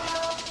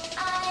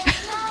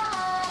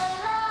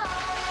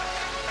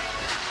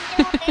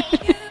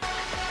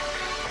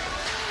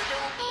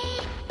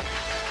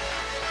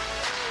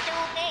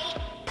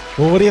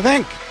 Well, what do you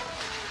think?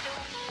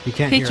 He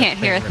can't He hear can't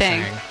hear a we're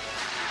thing. saying.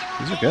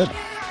 These are good.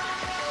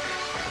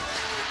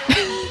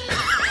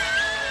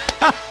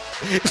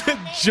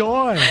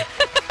 Joy.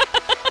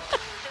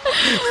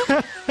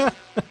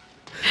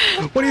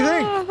 What do you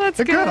think? Oh, that's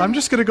They're good. I'm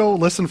just going to go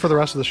listen for the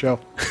rest of the show.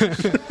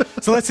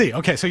 So let's see.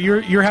 Okay, so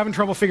you're having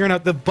trouble figuring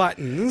out the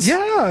buttons.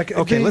 Yeah.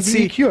 Okay, let's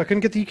the see. EQ. I couldn't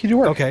get the EQ to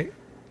work. Okay.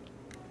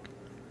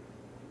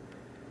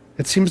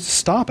 It seems to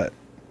stop it.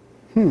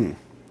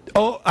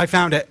 Oh, I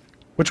found it.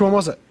 Which one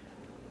was it?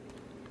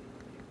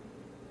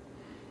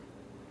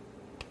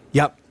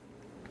 Yep.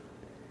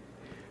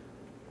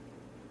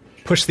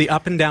 Push the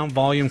up and down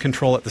volume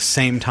control at the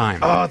same time.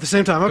 Oh, at the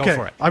same time. Okay.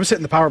 for it. I was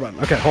hitting the power button.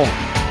 Okay, hold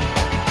on.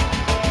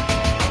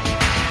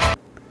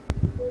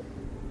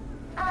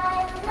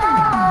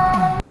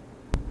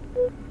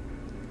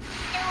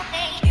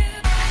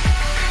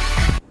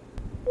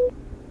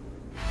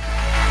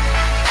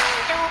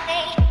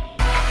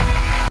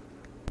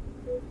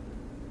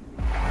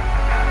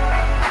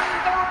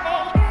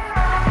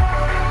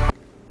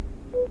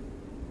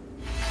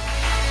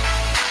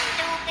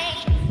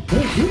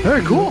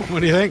 Very cool.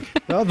 What do you think?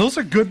 Well, those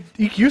are good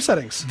EQ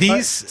settings.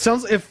 These-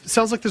 sounds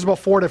like there's about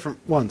 4 different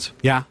ones.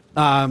 Yeah.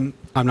 I'm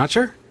not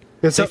sure.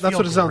 That's They what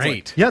feel it sounds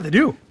great. like. Yeah, they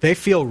do. They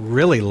feel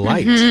really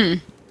light.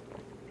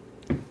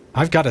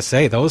 I've got to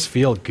say, those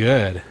feel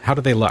good. How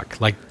do they look?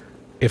 Like,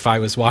 if I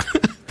was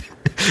walking...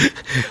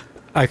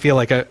 I feel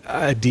like a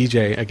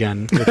DJ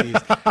again with these.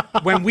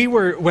 when we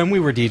were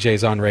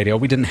DJs on radio,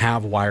 we didn't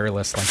have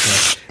wireless like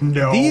this.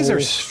 No. These are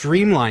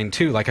streamlined,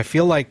 too. Like, I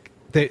feel like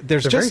there's They're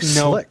just very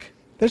no... slick.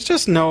 There's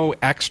just no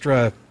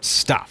extra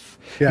stuff.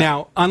 Yeah.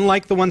 Now,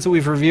 unlike the ones that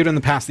we've reviewed in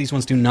the past, these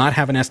ones do not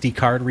have an SD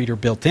card reader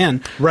built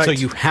in. Right. So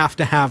you have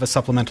to have a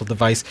supplemental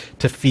device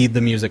to feed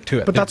the music to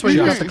it. But that's why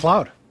you got the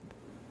cloud.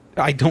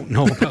 I don't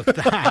know about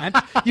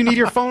that. You need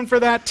your phone for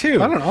that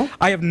too. I don't know.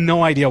 I have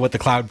no idea what the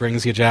cloud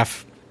brings you,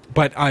 Jeff.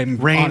 But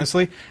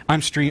honestly,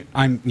 I'm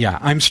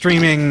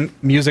streaming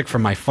music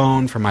from my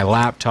phone, from my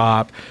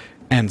laptop,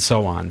 and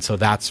so on. So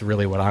that's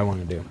really what I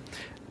want to do.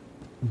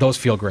 Those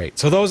feel great.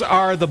 So those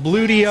are the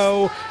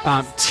Bluetooth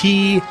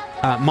T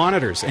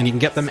monitors, and you can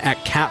get them at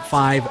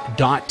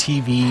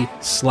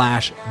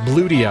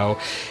cat5.tv/Bluetooth.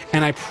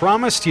 And I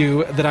promised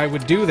you that I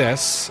would do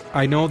this.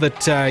 I know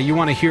that you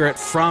want to hear it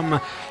from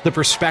the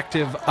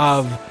perspective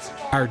of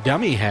our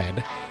dummy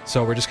head,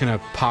 so we're just going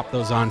to pop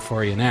those on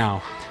for you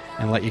now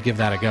and let you give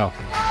that a go.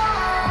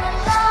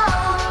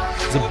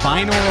 It's a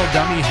binaural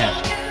dummy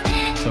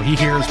head, so he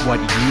hears what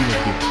you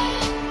would hear.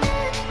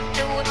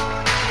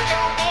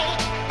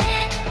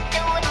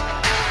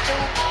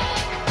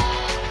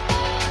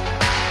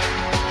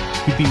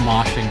 He'd be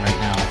moshing right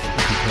now if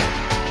he could.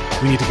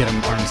 We need to get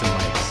him arms and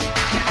legs.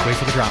 Wait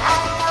for the drop.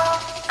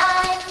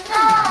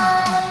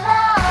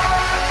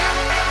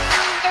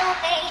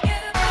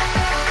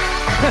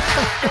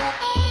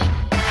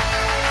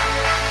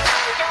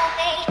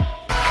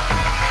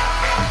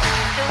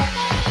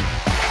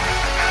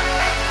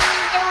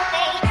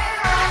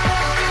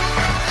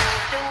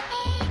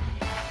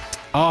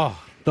 Oh,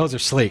 those are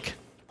sleek.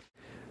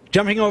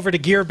 Jumping over to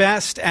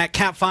GearBest at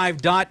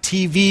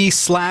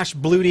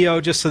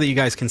cat5.tv/Bluedio, just so that you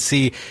guys can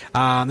see.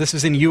 This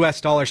is in US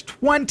dollars,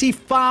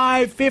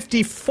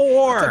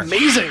 $25.54. That's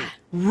amazing.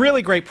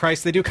 Really great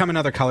price. They do come in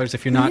other colors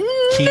if you're not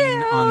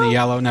keen on the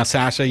yellow. Now,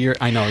 Sasha, you're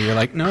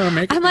like, no,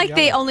 make it I'm like,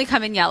 yellow. they only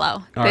come in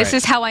yellow. All This right.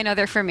 is how I know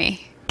they're for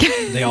me.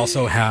 They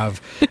also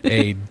have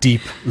a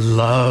deep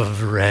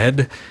love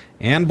red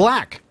and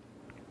black.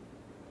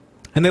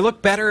 And they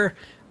look better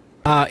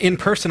in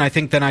person, I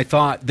think, than I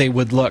thought they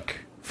would look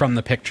from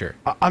the picture.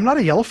 I'm not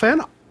a yellow fan.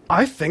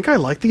 I think I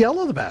like the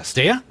yellow the best.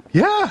 Do you?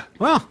 Yeah.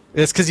 Well,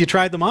 it's because you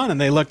tried them on and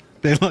they look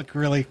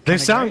really They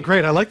sound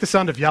great. I like the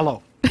sound of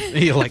yellow.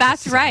 You like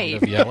That's the sound right.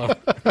 of yellow.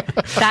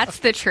 That's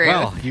the truth.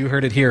 Well, you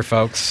heard it here,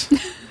 folks.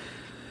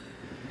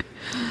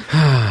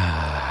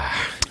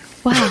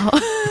 Wow.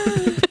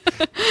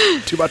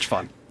 Too much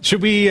fun.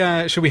 Should we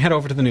head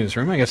over to the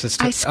newsroom? I guess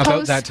it's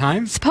about that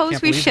time. Suppose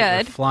Can't we believe that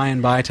we're should.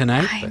 flying by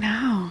tonight. I but-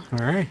 know.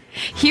 All right.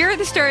 Here are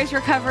the stories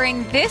we're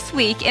covering this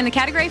week in the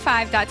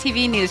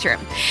Category5.tv newsroom.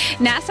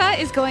 NASA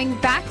is going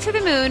back to the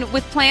moon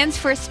with plans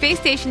for a space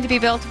station to be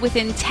built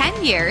within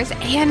 10 years,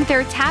 and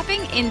they're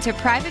tapping into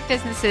private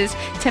businesses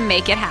to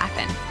make it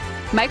happen.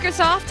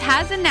 Microsoft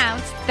has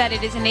announced that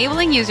it is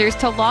enabling users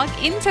to log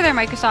into their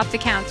Microsoft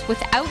accounts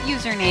without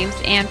usernames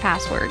and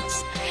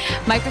passwords.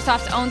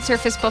 Microsoft's own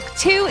Surface Book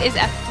 2 is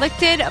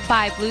afflicted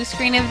by blue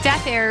screen of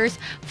death errors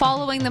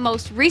following the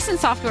most recent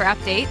software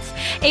updates,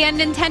 and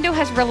Nintendo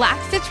has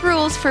relaxed its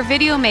rules for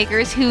video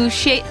makers who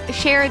share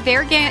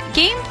their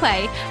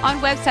gameplay on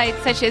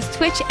websites such as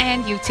Twitch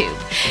and YouTube.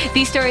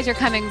 These stories are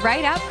coming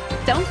right up.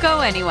 Don't go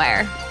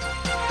anywhere.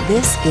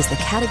 This is the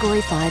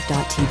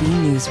Category5.tv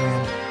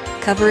newsroom,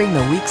 covering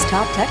the week's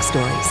top tech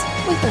stories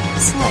with a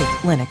slight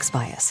Linux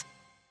bias.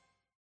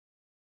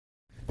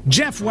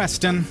 Jeff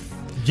Weston,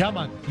 Yeah,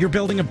 man. you're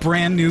building a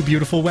brand new,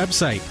 beautiful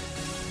website,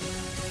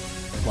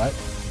 What?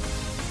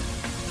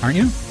 aren't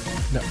you?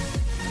 No.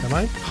 Am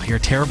I? Oh, you're a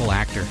terrible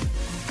actor.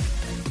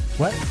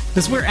 What?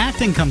 This is where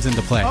acting comes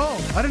into play. Oh,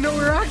 I didn't know we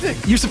were acting.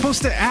 You're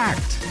supposed to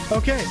act.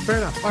 Okay, fair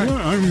enough. All right.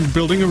 Yeah, I'm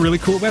building a really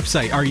cool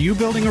website. Are you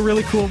building a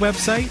really cool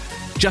website?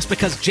 Just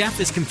because Jeff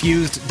is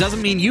confused doesn't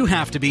mean you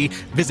have to be.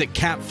 Visit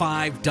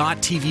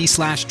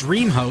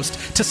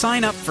cat5.tv/dreamhost to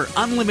sign up for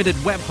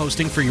unlimited web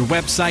hosting for your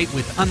website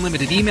with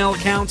unlimited email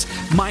accounts,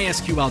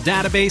 MySQL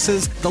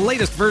databases, the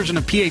latest version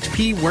of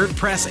PHP,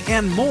 WordPress,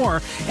 and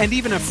more, and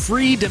even a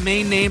free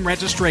domain name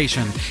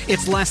registration.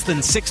 It's less than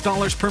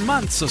 $6 per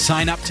month, so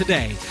sign up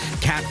today.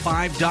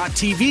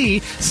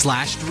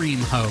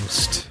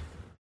 cat5.tv/dreamhost.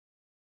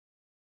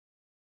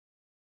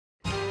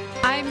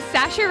 I'm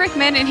Sasha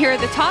Rickman, and here are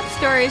the top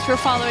stories we're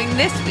following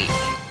this week.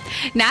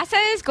 NASA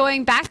is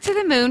going back to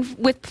the moon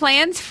with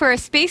plans for a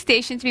space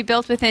station to be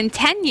built within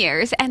 10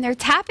 years, and they're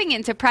tapping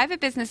into private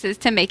businesses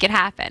to make it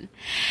happen.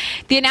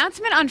 The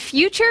announcement on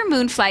future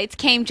moon flights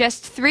came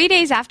just 3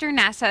 days after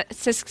NASA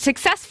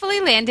successfully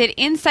landed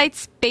InSight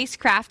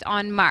spacecraft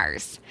on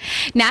Mars.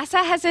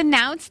 NASA has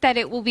announced that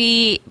it will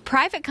be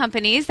private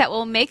companies that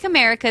will make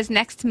America's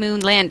next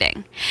moon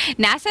landing.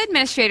 NASA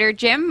Administrator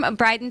Jim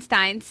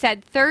Bridenstine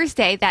said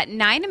Thursday that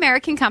 9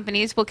 American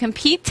companies will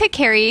compete to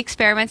carry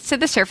experiments to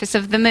the surface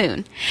of the moon.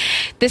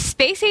 The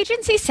space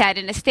agency said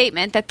in a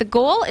statement that the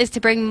goal is to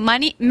bring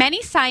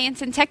many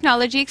science and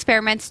technology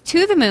experiments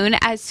to the moon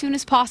as soon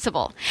as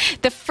possible.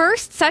 The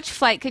first such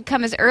flight could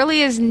come as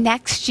early as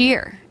next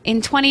year. In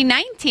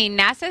 2019,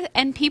 NASA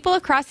and people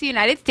across the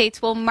United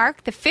States will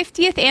mark the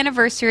 50th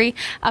anniversary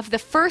of the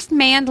first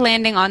manned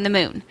landing on the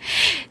moon.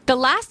 The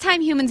last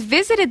time humans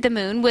visited the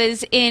moon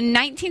was in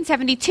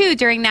 1972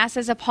 during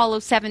NASA's Apollo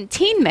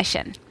 17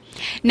 mission.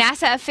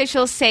 NASA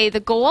officials say the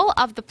goal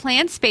of the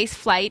planned space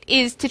flight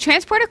is to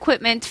transport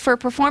equipment for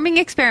performing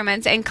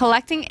experiments and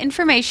collecting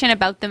information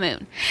about the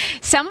moon.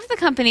 Some of the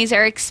companies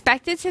are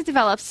expected to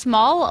develop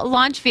small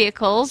launch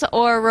vehicles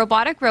or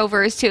robotic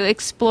rovers to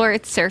explore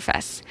its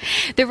surface.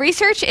 The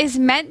research is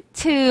meant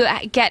to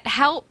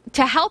help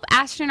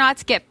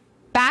astronauts get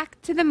back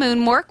to the moon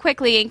more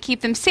quickly and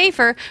keep them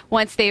safer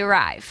once they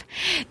arrive.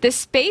 The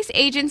space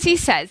agency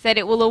says that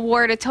it will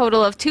award a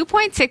total of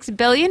 $2.6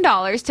 billion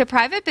to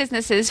private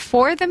businesses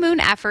for the moon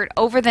effort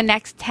over the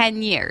next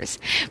 10 years.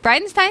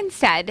 Bridenstine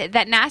said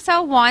that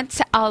NASA wants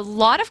a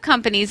lot of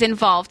companies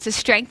involved to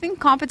strengthen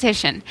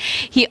competition.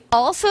 He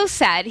also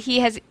said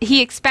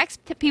he expects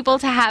people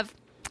to have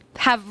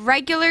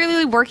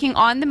regularly working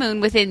on the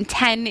moon within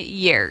 10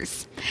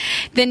 years.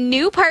 The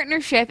new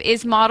partnership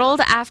is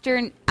modeled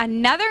after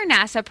another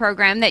NASA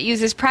program that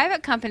uses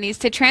private companies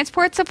to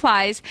transport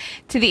supplies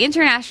to the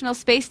International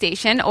Space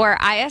Station, or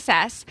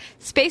ISS.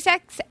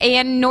 SpaceX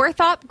and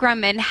Northrop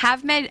Grumman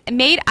have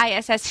made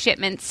ISS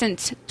shipments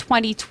since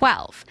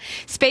 2012.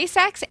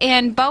 SpaceX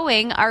and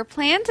Boeing are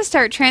planned to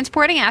start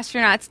transporting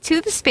astronauts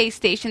to the space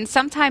station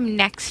sometime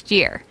next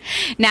year.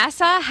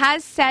 NASA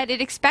has said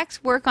it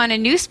expects work on a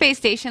new space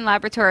station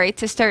laboratory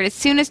to start as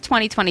soon as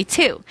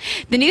 2022.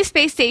 The new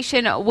space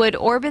station would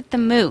orbit the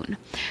moon,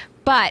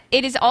 but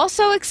it is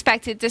also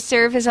expected to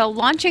serve as a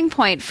launching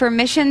point for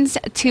missions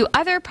to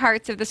other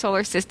parts of the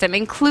solar system,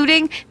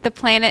 including the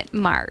planet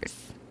Mars.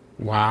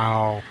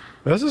 Wow.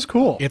 This is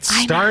cool. It's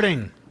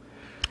starting.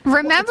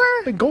 Remember?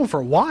 It's been going for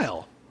a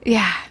while.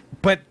 Yeah.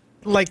 But,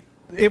 like,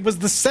 it was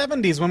the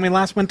 70s when we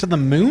last went to the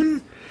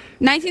moon?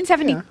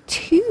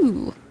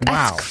 1972.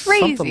 That's Wow.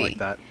 crazy. Something like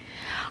that.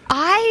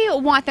 I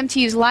want them to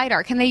use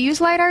LiDAR. Can they use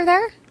LiDAR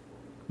there?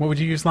 What would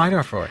you use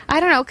LiDAR for? I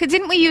don't know. 'Cause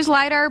didn't we use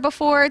LiDAR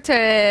before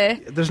to...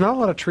 There's not a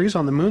lot of trees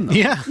on the moon, though.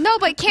 Yeah. No,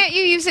 but can't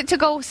you use it to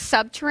go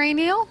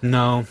subterranean?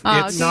 No.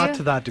 Oh, it's do Not you?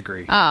 to that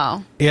degree.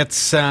 Oh.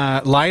 It's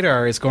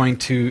LiDAR is going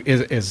to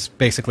is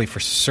basically for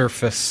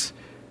surface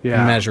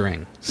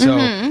measuring.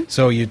 So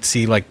so you'd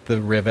see like the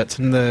rivets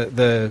and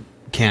the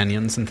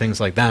canyons and things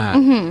like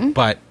that,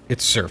 but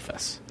it's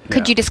surface.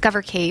 Could you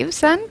discover caves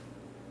then?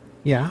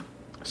 Yeah.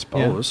 I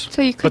suppose.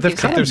 So you could But they've use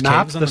kind it. of There's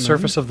mapped caves on the the moon?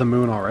 surface of the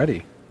moon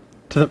already,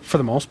 for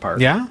the most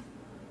part. Yeah.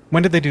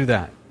 When did they do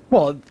that?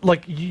 Well,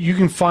 like you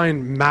can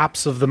find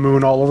maps of the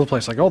moon all over the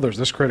place. Like, oh, there's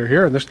this crater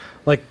here, and there's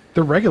like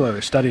they're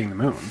regularly studying the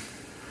moon.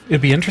 It'd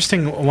be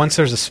interesting once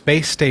there's a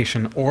space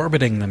station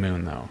orbiting the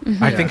moon, though.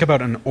 I think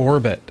about an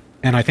orbit,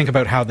 and I think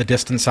about how the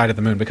distant side of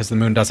the moon, because the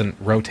moon doesn't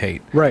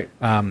rotate. Right.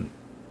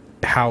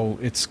 How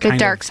it's The kind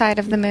dark of, side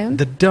of the moon?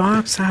 The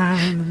dark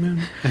side of the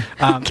moon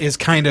is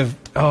kind of,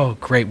 oh,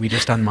 great, we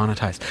just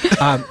unmonetized.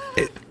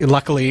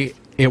 Luckily,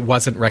 it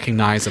wasn't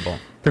recognizable.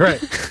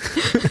 Right.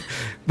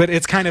 But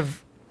it's kind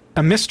of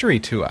a mystery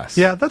to us.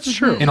 Yeah, that's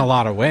true. In a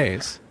lot of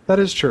ways. That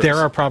is true. There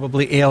are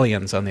probably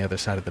aliens on the other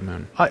side of the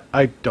moon.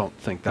 I don't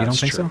think that's don't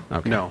think true. so?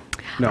 Okay. No. All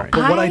right.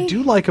 But what I I-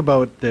 do like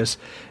about this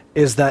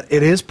is that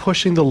it is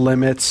pushing the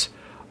limits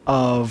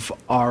of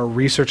our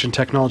research and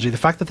technology. The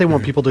fact that they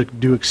want people to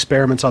do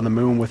experiments on the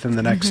moon within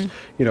the next,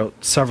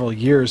 several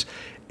years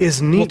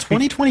is neat. Well,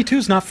 2022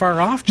 is not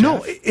far off, Jeff.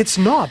 No, it's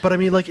not. But I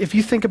mean, like, if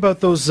you think about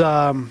those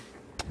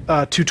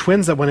two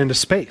twins that went into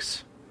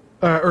space,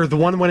 or the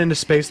one went into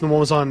space and the one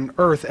was on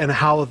Earth, and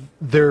how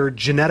their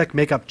genetic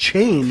makeup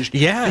changed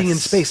Yes. being in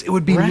space, it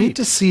would be Right. neat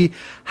to see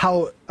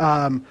how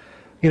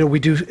we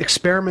do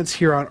experiments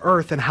here on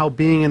Earth, and how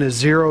being in a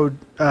zero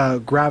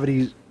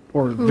gravity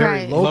or very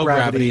Right. low, Low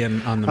gravity on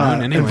the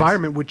moon anyways.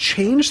 environment would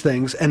change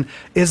things. And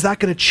is that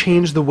going to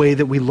change the way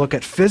that we look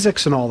at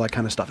physics and all that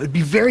kind of stuff? It'd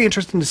be very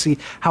interesting to see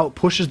how it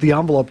pushes the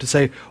envelope to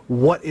say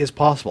what is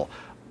possible.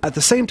 At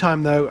the same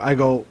time, though, I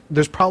go,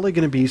 there's probably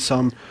going to be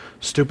some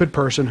stupid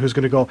person who's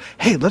going to go,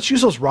 hey, let's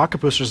use those rocket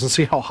boosters and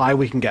see how high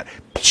we can get.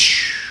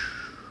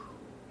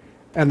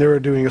 And they were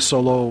doing a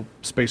solo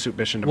spacesuit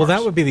mission to Well, Mars.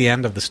 that would be the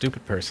end of the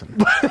stupid person.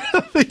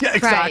 yeah,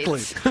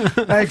 exactly.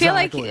 I feel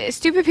like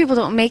stupid people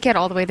don't make it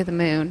all the way to the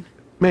moon.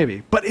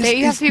 Maybe. But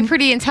You have to be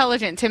pretty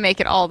intelligent to make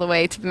it all the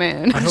way to the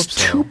moon. I hope is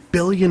so. $2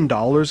 billion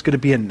going to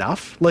be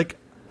enough? Like,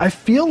 I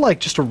feel like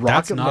just a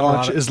rocket not a launch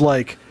lot of- is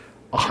like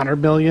 $100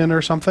 million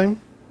or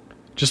something,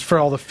 just for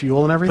all the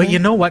fuel and everything. But you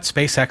know what?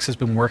 SpaceX has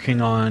been working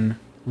on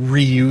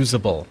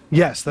reusable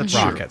yes, that's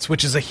true. rockets,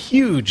 which is a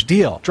huge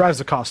deal. Drives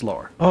the cost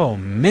lower. Oh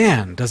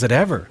man, does it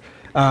ever?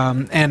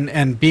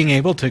 And being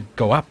able to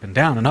go up and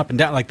down and up and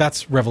down, like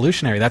that's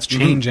revolutionary. That's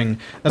changing.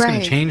 That's going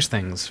Right. to change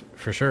things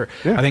for sure.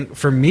 Yeah. I think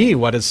for me,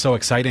 what is so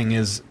exciting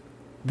is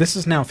this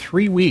is now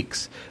 3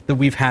 weeks that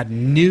we've had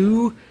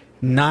new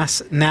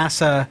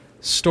NASA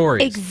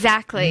stories.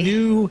 Exactly.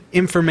 New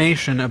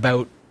information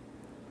about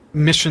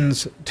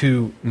missions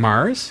to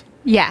Mars.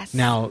 Yes.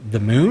 Now, the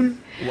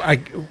moon?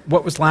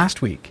 What was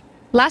last week?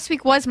 Last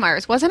week was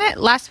Mars, wasn't it?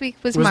 Last week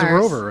was It was Mars. the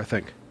rover, I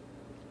think.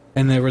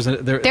 And there was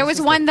There was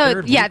one,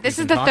 though. Yeah, this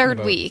is the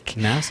third week.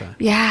 NASA.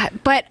 Yeah,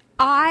 but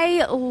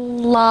I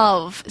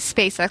love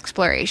space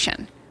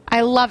exploration.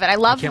 I love it. I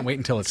love I can't wait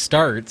until it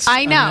starts.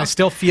 I know. mean, I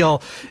still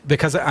feel,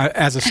 because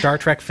as a Star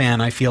Trek fan,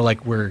 I feel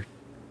like we're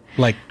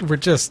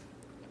just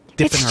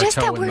dipping It's our just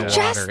toe that in we're the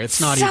just water. It's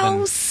not so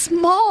even.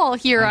 small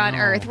here I on know.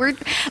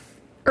 Earth.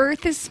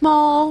 Earth is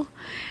small,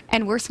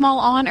 and we're small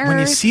on Earth. When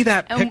you see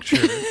that and-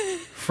 picture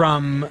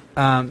from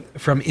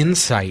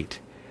InSight,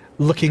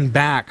 looking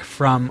back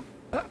from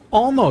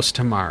almost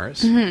to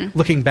Mars, Mm-hmm.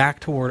 looking back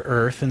toward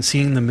Earth and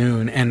seeing the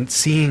moon and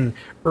seeing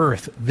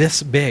Earth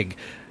this big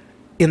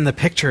in the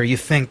picture, you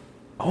think,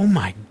 oh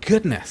my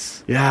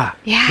goodness. Yeah.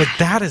 Yeah. Like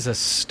that is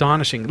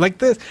astonishing. Like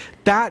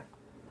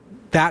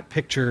that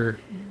picture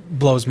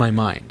blows my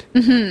mind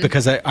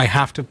because I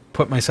have to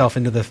put myself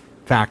into the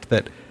fact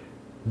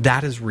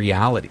that is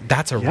reality.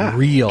 That's a Yeah.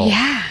 real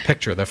Yeah.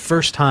 picture. The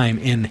first time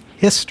in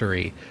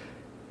history,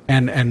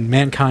 and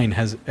mankind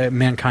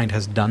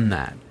has done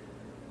that.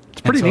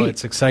 It's pretty neat.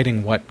 It's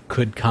exciting what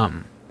could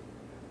come.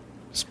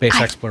 Space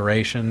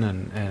exploration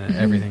and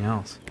everything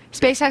else.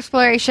 Space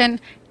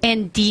exploration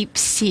and deep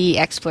sea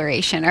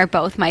exploration are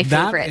both my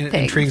favorite things.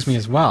 That intrigues me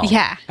as well.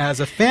 Yeah. As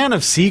a fan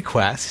of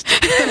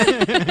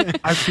SeaQuest.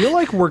 I feel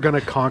like we're going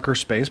to conquer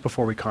space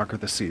before we conquer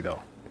the sea,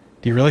 though.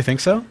 Do you really think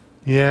so?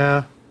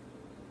 Yeah.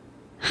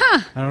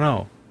 Huh. I don't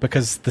know.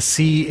 Because the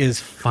sea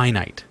is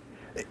finite.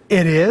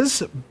 It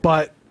is,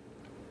 but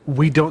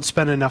we don't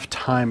spend enough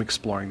time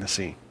exploring the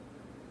sea.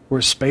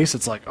 Whereas space,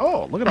 it's like,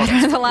 oh, look at all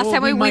that. The last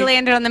time we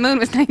landed on the moon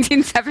was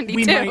 1972.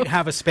 We might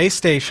have a space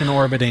station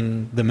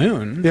orbiting the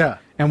moon. Yeah.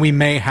 And we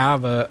may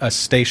have a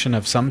station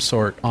of some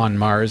sort on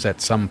Mars at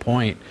some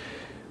point,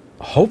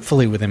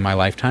 hopefully within my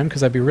lifetime,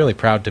 because I'd be really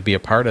proud to be a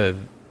part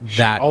of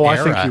that era. I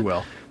think you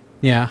will.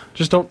 Yeah.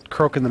 Just don't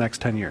croak in the next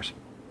 10 years.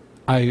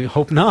 I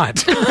hope not.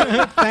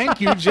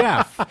 Thank you,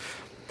 Jeff.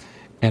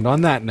 And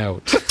on that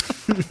note.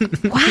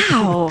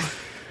 Wow.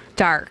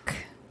 Dark.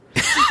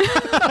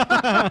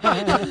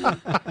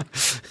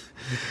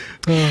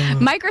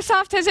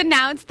 Microsoft has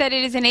announced that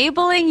it is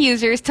enabling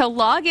users to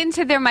log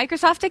into their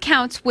Microsoft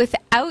accounts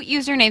without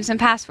usernames and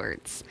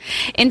passwords.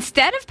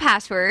 Instead of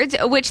passwords,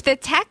 which the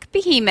tech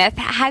behemoth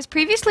has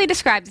previously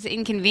described as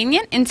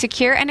inconvenient,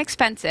 insecure, and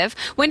expensive,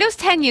 Windows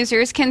 10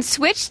 users can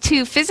switch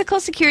to physical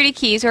security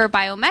keys or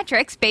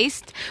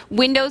biometrics-based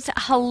Windows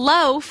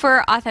Hello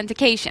for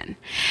authentication.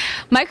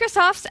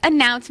 Microsoft's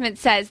announcement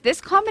says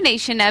this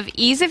combination of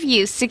ease of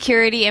use,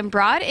 security, and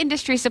broad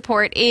industry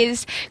support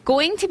is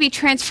going to be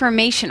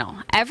transformational.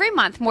 Every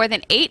month, more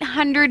than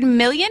 800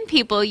 million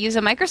people use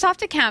a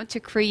Microsoft account to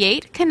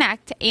create,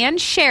 connect,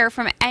 and share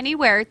from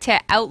anywhere to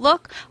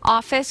Outlook,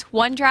 Office,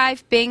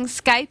 OneDrive, Bing,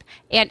 Skype,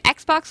 and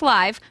Xbox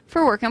Live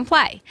for work and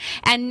play.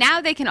 And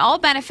now they can all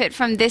benefit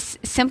from this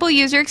simple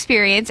user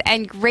experience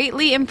and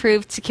greatly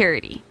improved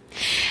security.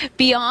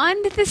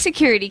 Beyond the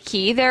security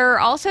key, there are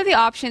also the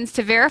options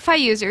to verify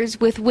users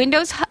with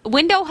Window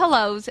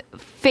Hello's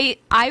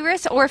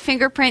iris or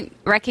fingerprint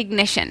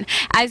recognition,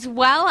 as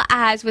well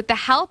as with the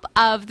help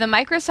of the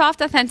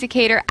Microsoft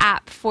Authenticator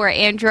app for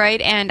Android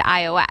and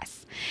iOS.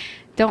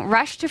 Don't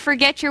rush to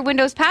forget your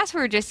Windows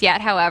password just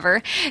yet,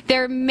 however.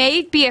 There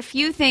may be a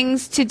few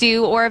things to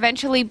do or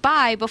eventually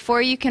buy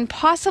before you can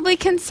possibly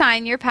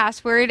consign your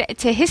password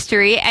to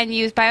history and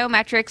use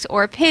biometrics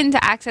or PIN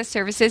to access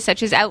services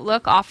such as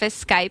Outlook,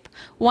 Office, Skype,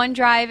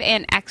 OneDrive,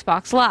 and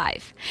Xbox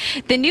Live.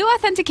 The new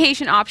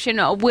authentication option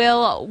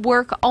will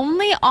work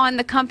only on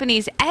the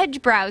company's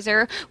Edge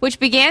browser, which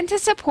began to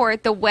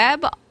support the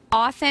web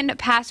Authn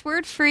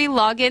password-free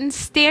login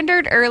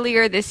standard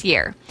earlier this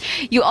year.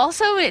 You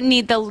also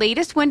need the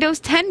latest Windows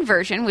 10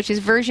 version, which is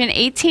version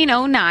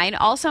 1809,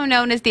 also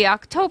known as the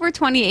October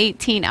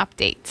 2018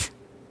 update.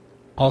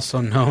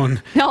 Also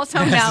known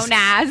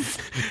as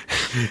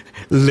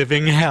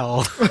Living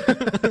Hell.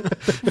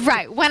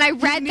 Right. When I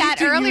read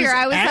that earlier,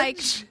 I was like,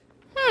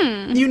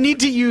 You need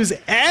to use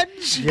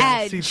Edge? Yeah,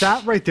 Edge. see,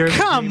 that right there.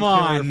 Come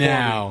on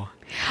now.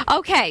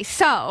 Okay,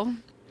 so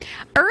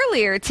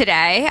earlier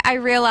today, I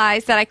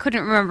realized that I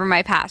couldn't remember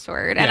my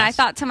password, and I Yes.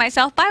 thought to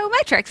myself,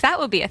 biometrics, that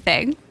would be a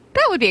thing.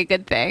 That would be a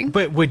good thing.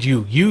 But would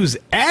you use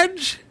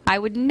Edge? I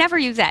would never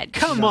use Edge.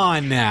 Come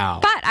on now.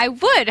 But I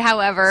would,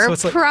 however, So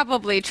it's like-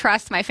 probably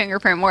trust my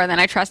fingerprint more than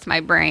I trust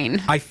my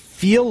brain. I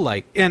feel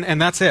like, and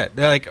that's it.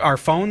 Like our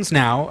phones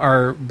now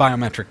are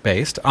biometric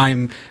based.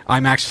 I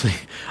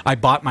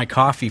bought my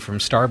coffee from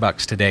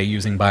Starbucks today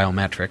using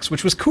biometrics,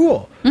 which was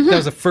cool. Mm-hmm. That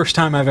was the first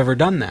time I've ever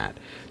done that.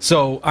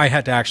 So I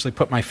had to actually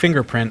put my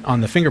fingerprint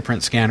on the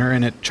fingerprint scanner,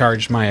 and it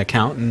charged my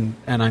account,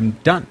 and I'm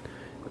done.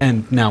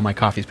 And now my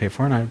coffee's paid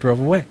for, and I drove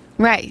away.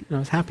 Right. And I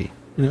was happy.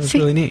 And it was See-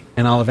 really neat.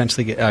 And I'll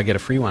eventually get a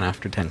free one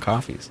after 10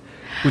 coffees,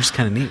 which is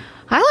kind of neat.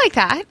 I like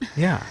that.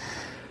 Yeah.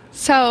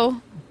 So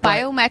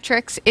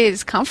biometrics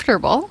is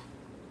comfortable.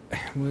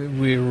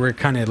 We're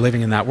kind of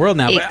living in that world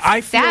now. But I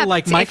feel except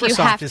like if you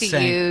Microsoft have is to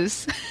saying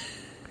use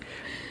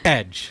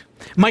Edge.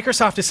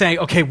 Microsoft is saying,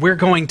 okay, we're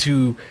going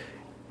to.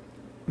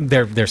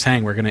 They're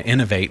saying we're going to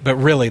innovate, but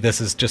really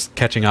this is just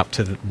catching up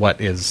to what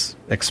is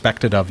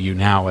expected of you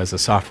now as a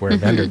software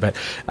vendor. But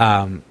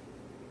and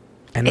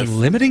then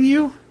limiting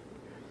you.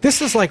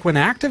 This is like when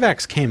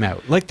ActiveX came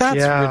out. Like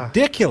that's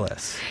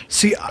ridiculous.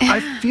 See,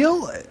 I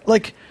feel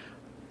like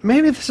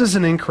maybe this is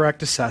an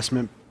incorrect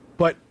assessment,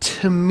 but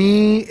to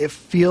me, it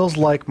feels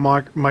like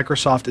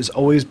Microsoft is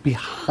always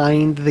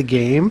behind the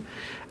game,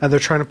 and they're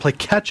trying to play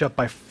catch up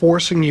by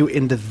forcing you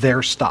into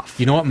their stuff.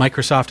 You know what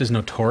Microsoft is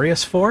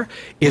notorious for?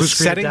 Is Blue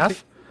screen setting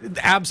of death?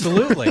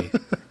 Absolutely.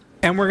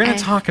 And we're going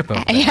to talk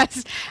about that.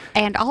 yes,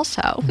 and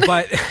also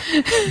But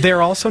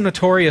they're also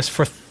notorious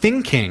for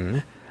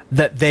thinking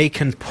that they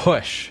can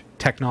push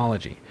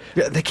technology.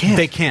 Yeah, they can't.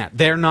 They can't.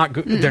 They're not.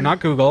 They're not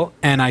Google,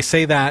 and I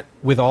say that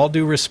with all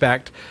due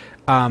respect.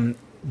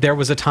 There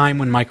was a time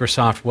when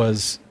Microsoft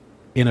was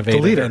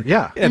innovative, The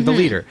leader, and the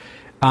leader.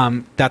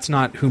 That's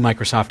not who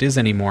Microsoft is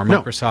anymore.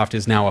 No. Microsoft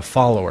is now a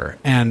follower,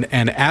 and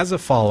as a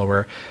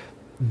follower,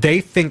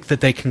 they think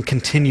that they can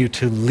continue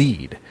to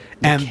lead,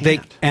 and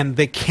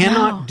they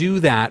cannot do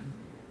that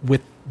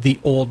the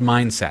old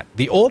mindset.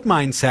 The old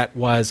mindset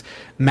was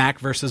Mac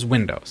versus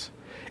Windows.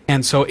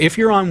 And so if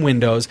you're on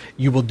Windows,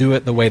 you will do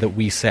it the way that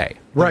we say,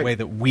 the way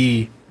that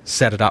we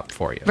set it up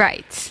for you.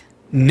 Right.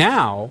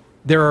 Now,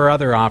 there are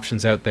other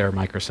options out there,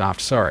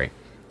 Microsoft, sorry.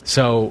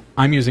 So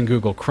I'm using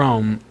Google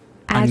Chrome.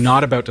 I'm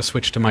not about to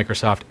switch to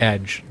Microsoft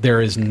Edge.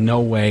 There is no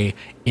way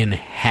in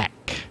heck.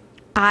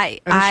 I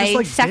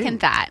like second Bing.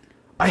 that.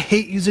 I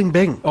hate using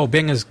Bing. Oh,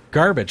 Bing is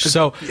garbage.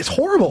 So It's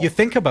horrible. you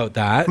think about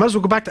that. Might as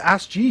well go back to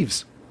Ask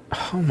Jeeves.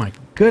 Oh my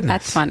goodness.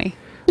 That's funny.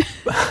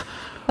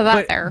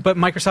 But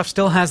Microsoft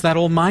still has that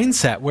old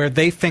mindset where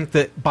they think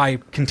that by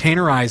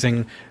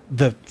containerizing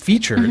the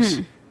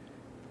features,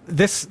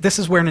 this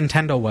is where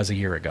Nintendo was a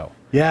year ago.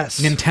 Yes.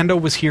 Nintendo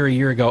was here a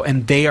year ago,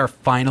 and they are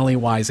finally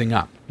wising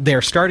up.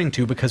 They're starting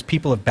to because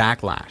people have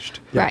backlashed.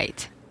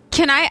 Right.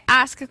 Can I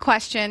ask a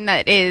question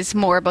that is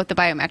more about the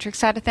biometric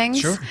side of things?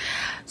 Sure.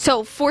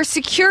 So for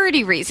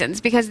security reasons,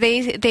 because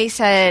they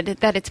said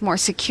that it's more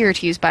secure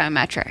to use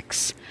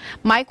biometrics,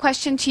 my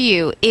question to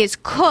you is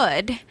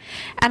and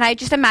I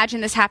just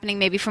imagine this happening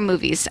maybe from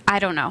movies, I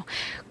don't know,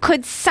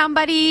 could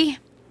somebody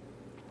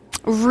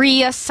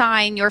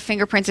reassign your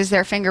fingerprints as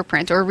their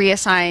fingerprint or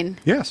reassign...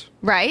 Yes.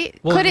 Right?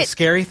 Well, could the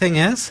scary thing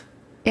is,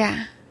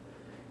 Yeah.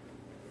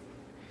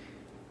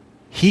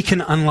 he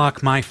can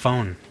unlock my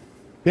phone.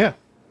 Yeah.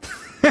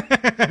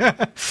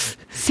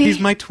 See? He's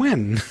my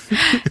twin.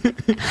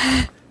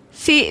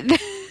 See, People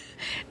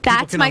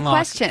that's can my unlock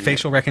question.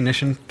 Facial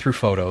recognition through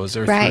photos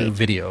or Right.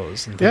 through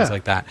videos and things Yeah.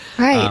 like that.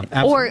 Right.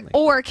 Absolutely.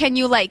 Or can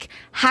you like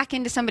hack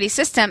into somebody's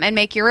system and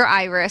make your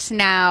iris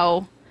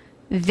now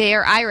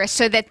their iris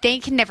so that they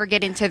can never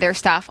get into their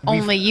stuff?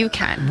 Only you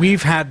can.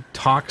 We've had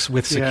talks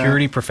with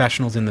security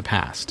professionals in the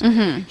past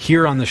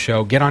here on the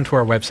show. Get onto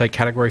our website,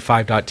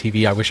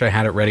 category5.tv. I wish I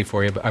had it ready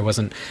for you, but I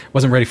wasn't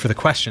ready for the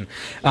question.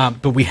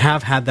 But we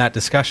have had that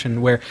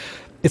discussion where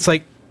it's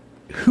like,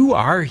 who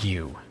are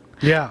you?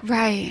 Yeah.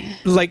 Right.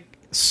 Like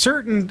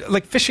certain,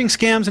 like phishing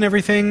scams and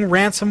everything,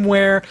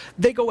 ransomware,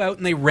 they go out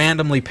and they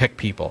randomly pick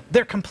people.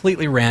 They're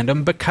completely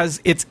random because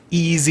it's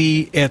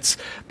easy.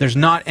 There's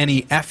not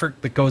any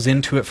effort that goes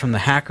into it from the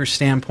hacker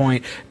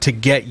standpoint to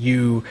get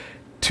you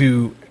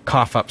to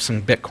cough up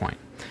some Bitcoin.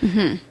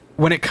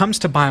 When it comes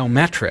to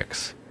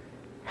biometrics,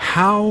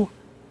 how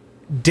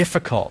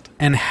difficult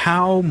and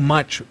how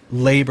much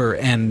labor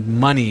and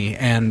money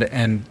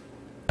and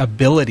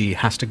ability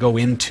has to go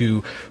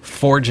into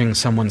forging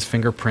someone's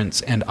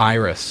fingerprints and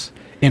iris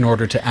in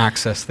order to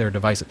access their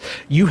devices.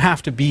 You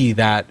have to be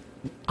that.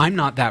 I'm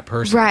not that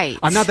person. Right.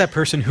 I'm not that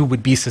person who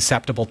would be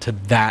susceptible to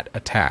that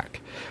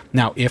attack.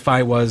 Now, if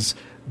I was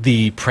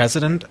the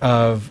president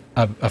of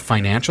a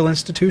financial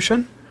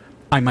institution,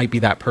 I might be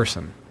that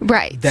person.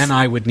 Right. Then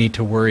I would need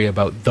to worry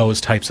about those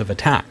types of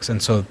attacks.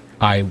 And so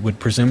I would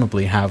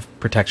presumably have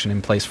protection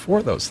in place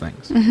for those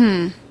things.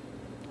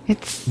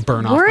 It's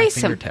Burn off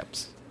worrisome. my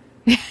fingertips.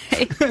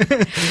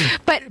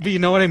 But But you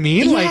know what I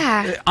mean?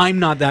 Yeah. Like, I'm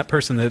not that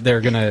person that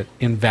they're going to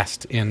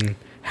invest in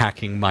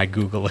hacking my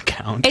Google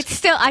account. it's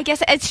still, I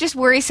guess it's just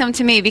worrisome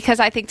to me because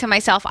I think to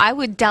myself, I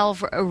would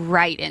delve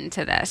right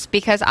into this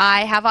because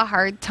I have a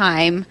hard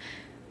time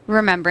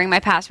remembering my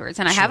passwords.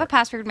 And I have a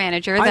password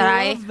manager that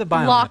I I love the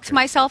locked biometrics.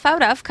 myself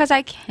out of because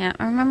I can't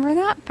remember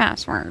that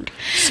password.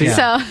 Yeah.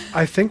 So,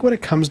 I think when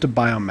it comes to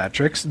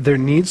biometrics, there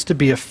needs to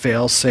be a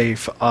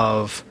fail-safe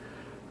of,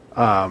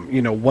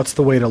 what's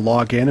the way to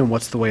log in and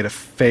what's the way to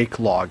fake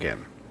log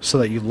in so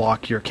that you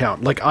lock your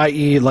account. Like,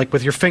 i.e., like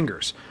with your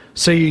fingers.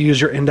 Say you use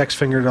your index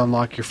finger to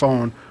unlock your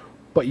phone,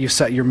 but you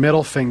set your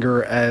middle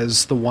finger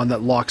as the one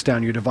that locks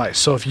down your device.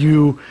 So if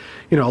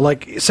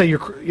say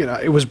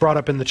it was brought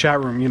up in the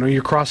chat room,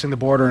 you're crossing the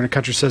border and a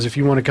country says, if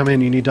you want to come in,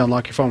 you need to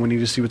unlock your phone. We need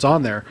to see what's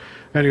on there.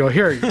 And you go,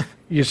 here,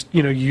 you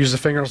use the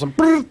finger,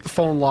 the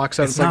phone locks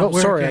out. It's like, not oh,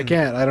 sorry, I working.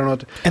 can't. I don't know what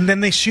to... And then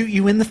they shoot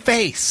you in the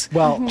face.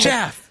 Well,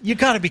 Jeff, you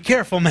got to be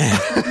careful, man.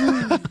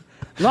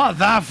 not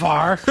that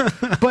far.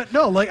 But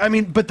no,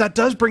 but that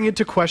does bring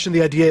into question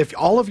the idea if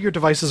all of your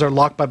devices are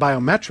locked by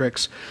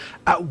biometrics,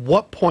 at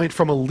what point,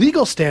 from a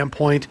legal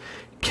standpoint,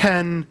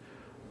 can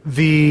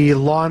the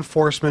law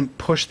enforcement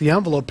push the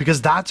envelope?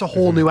 Because that's a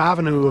whole new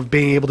avenue of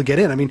being able to get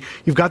in. I mean,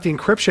 you've got the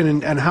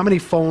encryption, and how many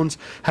phones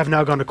have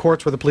now gone to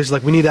courts where the police are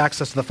like, we need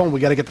access to the phone, we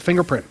got to get the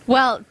fingerprint.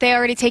 well, they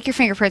already take your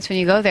fingerprints when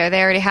you go there.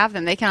 They already have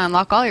them. They can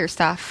unlock all your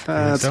stuff.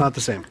 It's not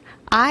the same.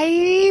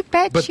 I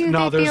bet But you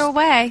no, they'd be there's-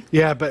 away.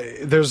 Yeah, but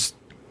there's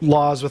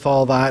laws with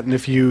all that, and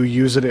if you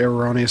use it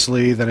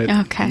erroneously, then it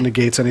Okay.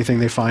 negates anything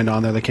they find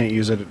on there. They can't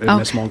use it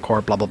admissible in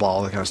court, blah, blah, blah,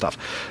 all that kind of stuff.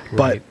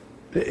 But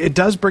it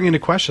does bring into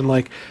question,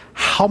 like,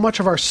 how much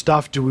of our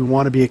stuff do we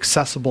want to be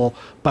accessible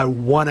by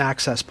one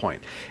access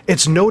point?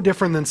 It's no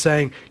different than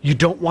saying you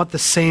don't want the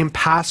same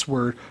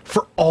password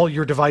for all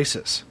your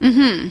devices.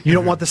 You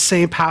don't want the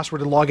same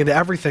password to log into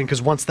everything,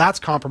 because once that's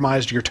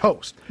compromised, you're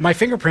toast. My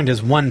fingerprint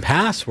is one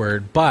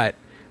password, but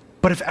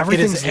But if it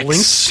everything's is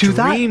linked to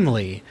that...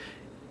 extremely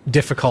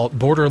difficult,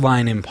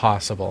 borderline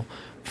impossible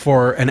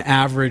for an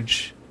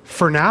average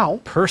For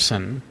now.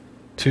 person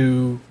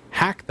to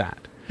hack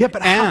that. Yeah,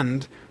 but how-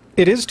 and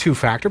it is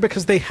two-factor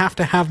because they have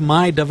to have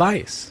my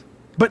device.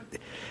 but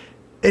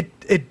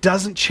it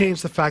doesn't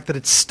change the fact that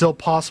it's still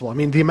possible. I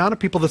mean, the amount of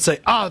people that say,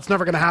 "Oh, it's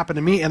never going to happen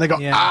to me," and they go,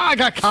 I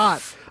got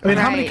caught. I mean,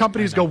 how many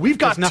companies go, "We've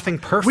got nothing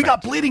perfect. We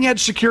got bleeding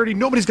edge security.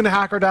 Nobody's going to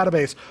hack our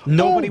database."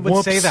 Nobody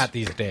would say that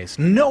these days.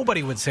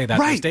 Nobody would say that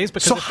these days,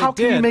 because so if how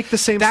they can did, you make the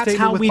same that's statement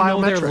how with we know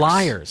biometrics? they're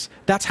liars.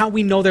 That's how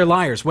we know they're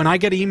liars. When I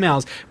get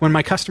emails, when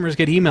my customers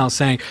get emails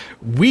saying,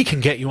 "We can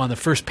get you on the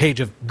first page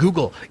of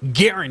Google,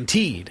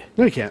 guaranteed."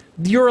 No, you can't.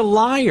 You're a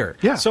liar.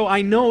 Yeah. So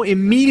I know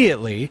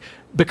immediately,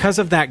 because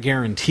of that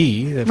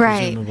guarantee, the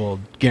presumable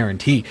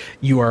guarantee,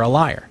 you are a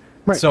liar.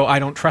 Right. So I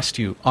don't trust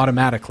you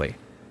automatically.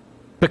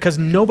 Because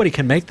nobody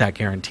can make that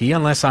guarantee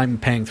unless I'm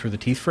paying through the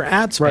teeth for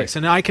ad space. Right.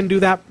 And I can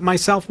do that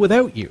myself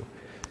without you.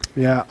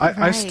 Yeah,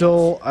 I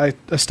still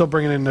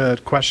bring it into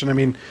question. I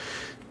mean,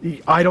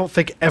 I don't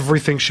think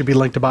everything should be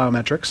linked to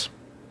biometrics.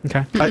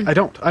 Okay. I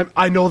don't.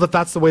 I know that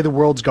that's the way the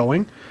world's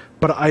going,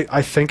 but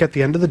I think at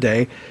the end of the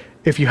day,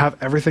 if you have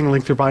everything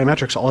linked through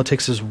biometrics, all it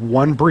takes is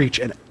one breach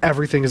and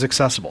everything is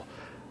accessible.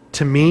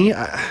 To me,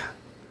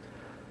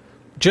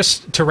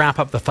 just to wrap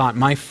up the thought,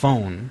 my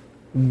phone,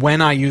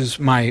 when I use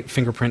my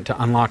fingerprint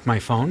to unlock my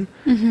phone,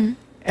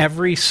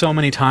 every so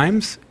many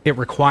times, it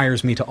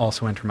requires me to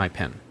also enter my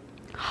PIN.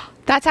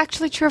 That's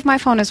actually true of my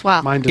phone as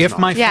well. mine does If not.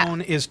 my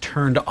phone is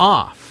turned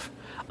off,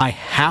 I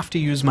have to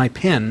use my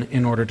PIN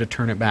in order to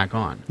turn it back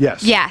on.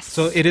 Yes. Yes.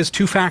 So it is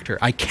two-factor.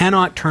 I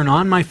cannot turn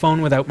on my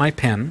phone without my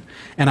PIN,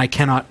 and I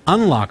cannot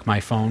unlock my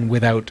phone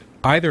without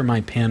either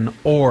my PIN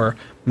or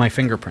my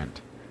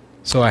fingerprint.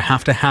 So I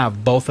have to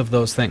have both of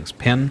those things,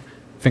 PIN,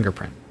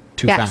 fingerprint,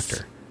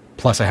 two-factor.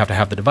 Plus I have to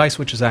have the device,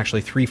 which is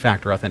actually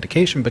three-factor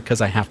authentication,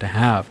 because I have to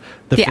have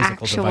the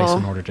physical device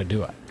in order to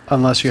do it.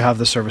 Unless you have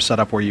the service set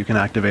up where you can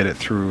activate it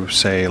through,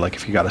 say, like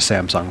if you got a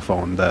Samsung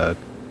phone, the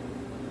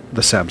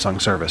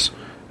Samsung service.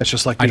 It's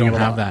just like I being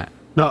don't able have to, that.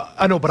 No,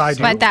 I know, but I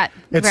do. But that-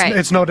 it's right.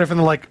 it's no different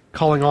than like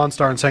calling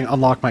OnStar and saying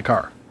unlock my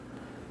car.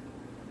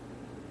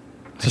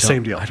 It's the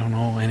same deal. I don't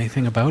know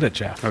anything about it,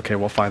 Jeff. Okay,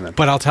 well, fine then.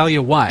 But I'll tell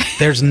you what,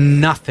 there's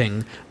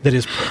nothing that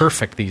is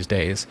perfect these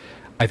days.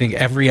 I think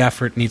every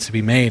effort needs to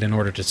be made in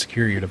order to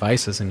secure your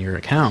devices and your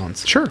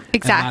accounts. Sure.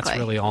 Exactly. And that's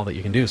really all that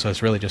you can do. So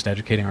it's really just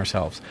educating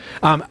ourselves.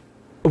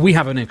 We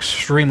have an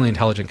extremely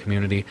intelligent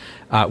community.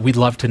 We'd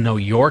love to know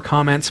your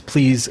comments.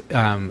 Please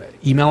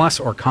email us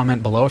or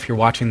comment below if you're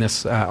watching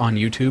this on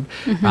YouTube.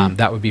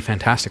 That would be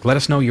fantastic. Let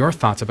us know your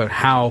thoughts about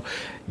how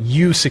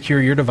you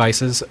secure your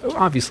devices,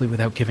 obviously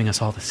without giving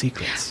us all the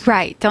secrets.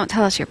 Right. Don't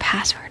tell us your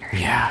password.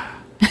 Yeah.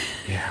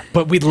 Yeah.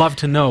 But we'd love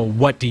to know,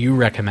 what do you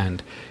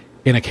recommend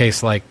in a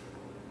case like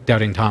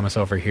Doubting Thomas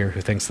over here, who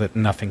thinks that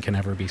nothing can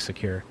ever be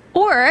secure?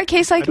 Or a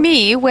case like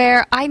me,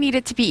 where I need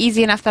it to be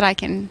easy enough that I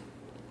can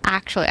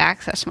actually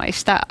access my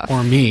stuff.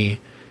 Or me,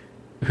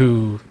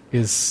 who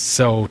is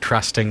so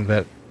trusting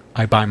that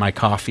I buy my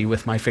coffee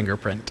with my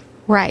fingerprint.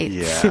 Right.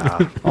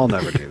 Yeah, I'll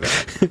never do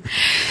that.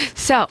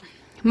 So,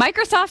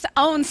 Microsoft's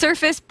own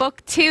Surface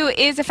Book 2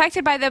 is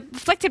afflicted by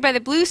the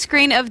blue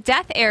screen of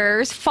death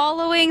errors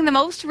following the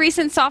most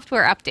recent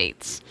software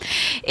updates.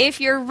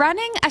 If you're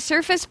running a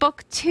Surface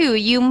Book 2,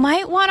 you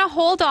might want to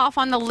hold off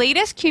on the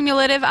latest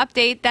cumulative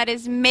update that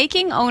is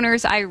making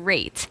owners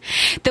irate.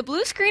 The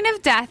blue screen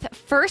of death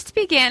first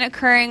began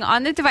occurring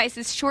on the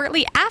devices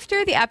shortly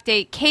after the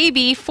update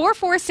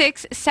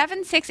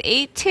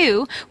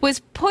KB4467682 was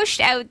pushed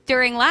out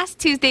during last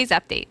Tuesday's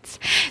updates.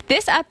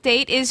 This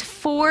update is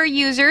for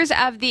users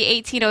of the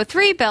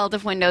 1803 build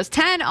of Windows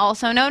 10,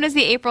 also known as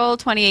the April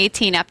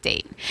 2018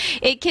 update.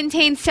 It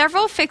contains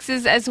several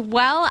fixes, as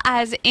well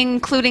as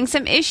including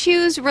some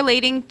issues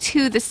relating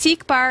to the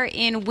seek bar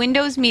in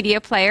Windows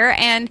Media Player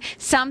and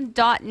some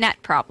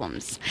 .NET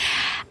problems.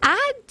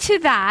 Add to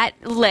that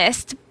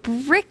list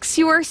bricks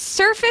your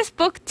Surface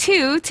Book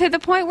 2 to the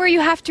point where you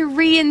have to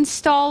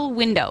reinstall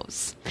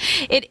Windows.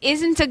 It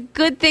isn't a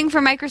good thing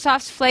for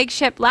Microsoft's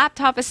flagship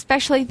laptop,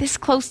 especially this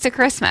close to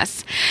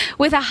Christmas.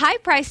 With a high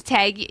price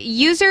tag,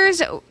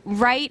 users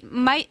might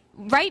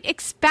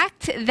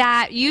expect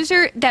that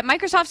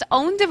Microsoft's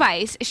own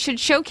device should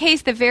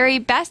showcase the very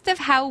best of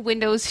how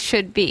Windows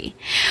should be.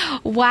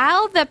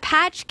 While the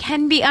patch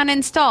can be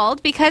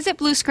uninstalled, because it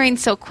blue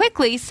screens so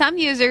quickly, some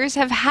users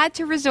have had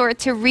to resort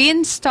to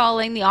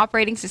reinstalling the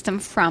operating system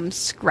from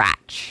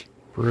scratch.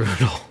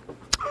 Brutal.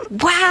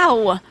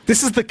 Wow!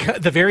 This is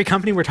the very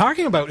company we're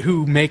talking about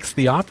who makes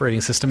the operating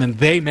system, and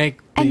they make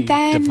the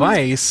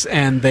device,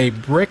 and they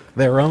brick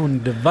their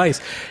own device.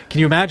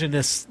 Can you imagine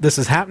this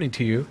is happening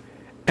to you?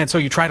 And so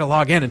you try to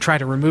log in and try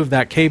to remove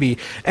that KB,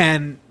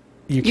 and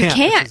you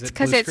can't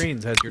because it blue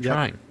screens as you're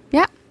trying.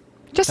 Yeah,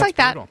 just That's like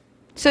that. brutal.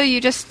 So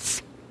you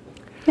just,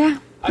 I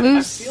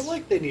lose. feel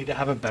like they need to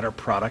have a better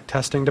product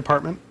testing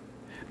department.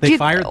 They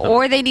fired them.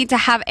 Or they need to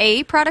have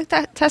a product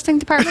testing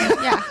department.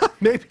 Yeah.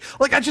 Maybe.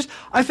 Like,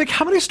 I think,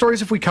 how many stories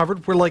have we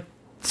covered where, like,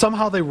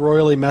 somehow they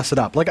royally mess it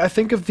up? Like, I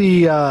think of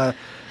the AI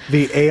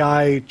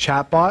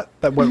chatbot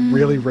that went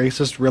really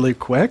racist really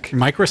quick.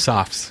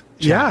 Microsoft's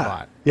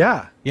chatbot.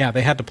 Yeah. Yeah,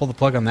 they had to pull the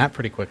plug on that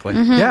pretty quickly.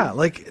 Yeah,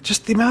 like,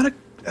 just the amount of...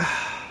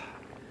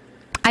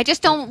 I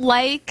just don't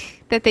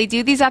like that they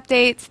do these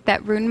updates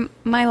that ruin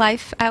my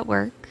life at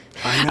work.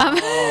 I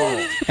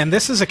know. And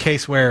this is a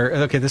case where,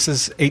 okay, this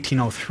is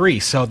 1803,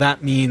 so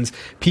that means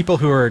people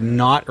who are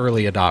not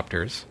early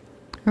adopters,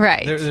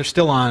 Right. they're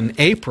still on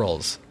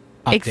April's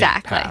update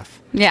Exactly.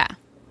 path, Yeah.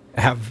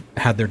 have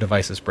had their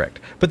devices bricked.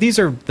 But these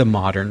are the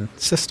modern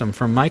system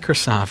from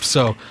Microsoft,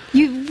 so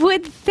You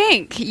would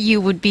think you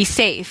would be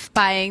safe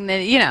buying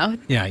the, yeah,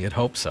 you'd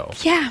hope so.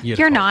 Yeah, You'd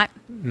you're hope. not.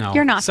 No.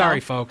 You're not, Sorry,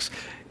 though. folks.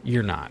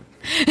 You're not.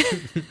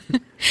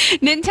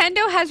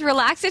 Nintendo has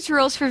relaxed its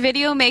rules for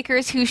video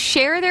makers who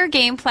share their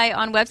gameplay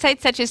on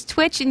websites such as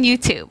Twitch and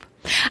YouTube.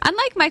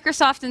 Unlike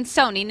Microsoft and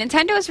Sony,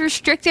 Nintendo has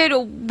restricted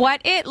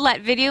what it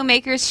let video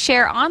makers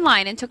share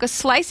online and took a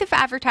slice of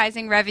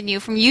advertising revenue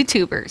from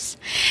YouTubers.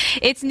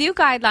 Its new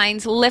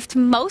guidelines lift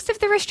most of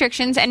the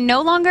restrictions and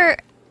no longer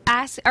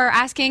are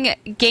asking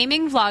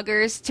gaming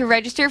vloggers to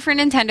register for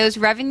Nintendo's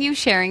revenue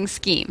sharing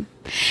scheme.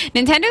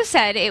 Nintendo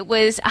said it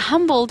was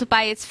humbled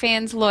by its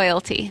fans'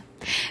 loyalty.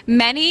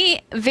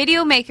 Many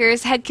video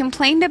makers had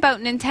complained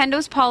about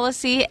Nintendo's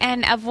policy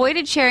and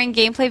avoided sharing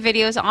gameplay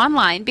videos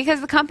online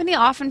because the company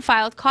often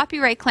filed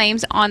copyright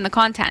claims on the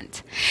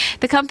content.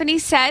 The company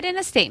said in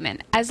a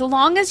statement, "As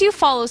long as you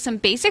follow some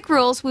basic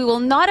rules, we will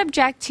not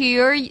object to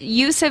your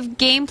use of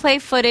gameplay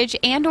footage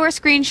and or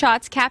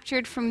screenshots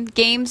captured from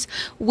games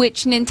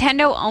which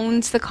Nintendo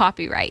owns the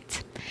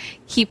copyright."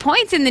 Key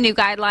points in the new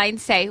guidelines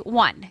say,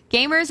 1.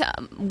 Gamers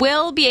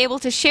will be able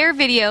to share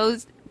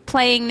videos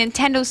playing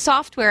Nintendo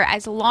software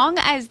as long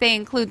as they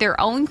include their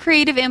own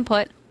creative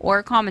input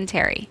or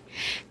commentary.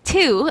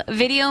 2.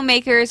 Video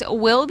makers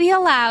will be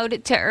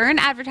allowed to earn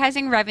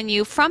advertising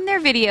revenue from their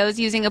videos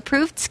using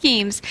approved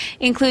schemes,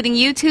 including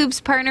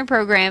YouTube's partner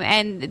program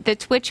and the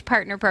Twitch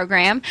partner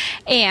program.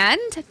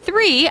 And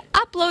 3.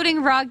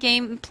 Uploading raw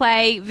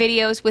gameplay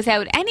videos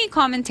without any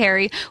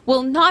commentary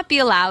will not be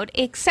allowed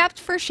except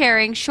for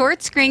sharing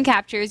short screen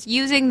captures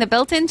using the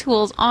built-in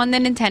tools on the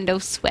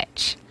Nintendo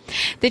Switch.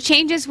 The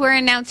changes were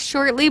announced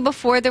shortly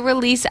before the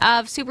release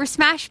of Super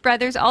Smash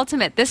Bros.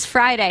 Ultimate this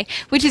Friday,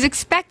 which is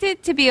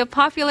expected to be a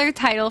popular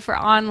title for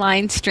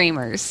online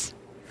streamers.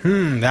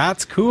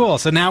 That's cool.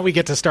 So now we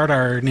get to start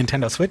our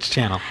Nintendo Switch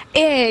channel.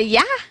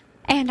 Yeah,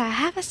 and I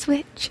have a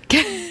Switch.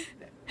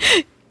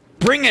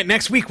 Bring it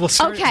next week. We'll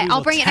start. Okay,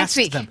 I'll bring it next test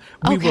week. Them.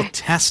 We Okay. will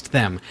test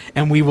them,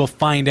 and we will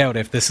find out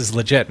if this is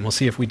legit, and we'll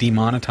see if we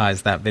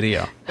demonetize that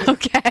video.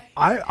 Okay.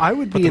 I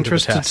would Put be them to the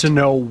interested test. to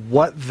know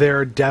what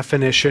their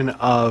definition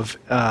of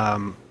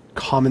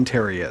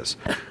commentary is.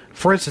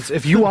 For instance,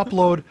 if you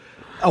upload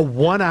a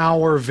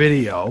 1-hour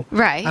video,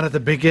 Right. and at the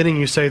beginning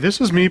you say,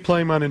 "This is me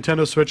playing my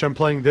Nintendo Switch. I'm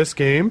playing this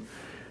game,"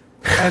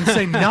 and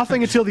say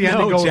nothing until the end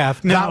and No, go,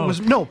 Jeff. "That was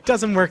no."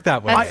 Doesn't work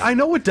that way. I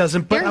know it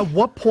doesn't, but You're- at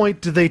what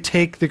point do they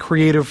take the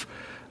creative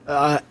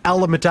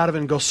element out of it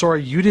and go,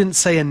 "Sorry, you didn't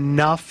say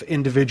enough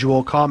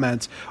individual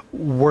comments.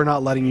 We're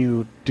not letting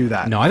you do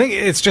that." No, I think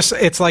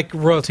it's like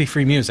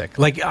royalty-free music.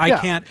 Like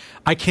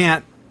I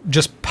can't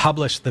just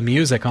publish the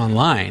music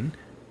online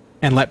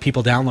and let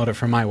people download it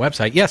from my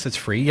website. Yes, it's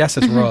free. Yes,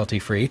 it's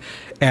royalty-free,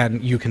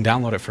 and you can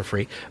download it for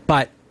free.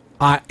 But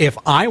if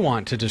I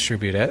want to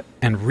distribute it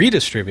and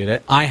redistribute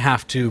it, I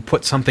have to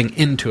put something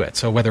into it.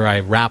 So whether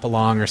I rap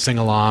along or sing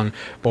along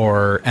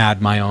or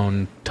add my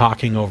own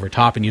talking over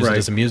top and use it Right.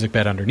 as a music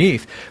bed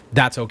underneath,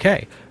 that's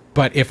okay.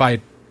 But if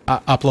I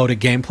upload a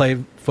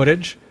gameplay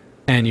footage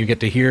and you get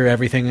to hear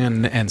everything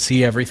and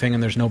see everything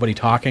and there's nobody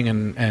talking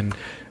and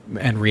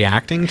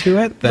reacting to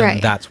it, then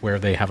Right. that's where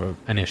they have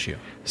an issue.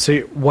 See,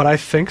 what I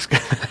think's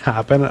going to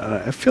happen, and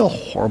I feel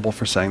horrible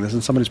for saying this,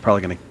 and somebody's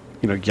probably going to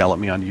yell at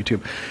me on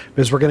YouTube,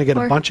 is we're going to get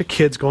a bunch of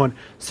kids going,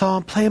 "So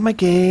I'm playing my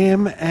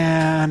game,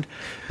 and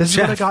this is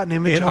what I Jeff, got in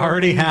inventory." it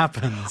already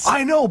happens.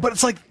 I know, but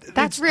it's like,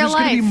 That's real there's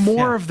going to be life.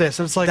 more Yeah. of this.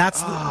 And it's like,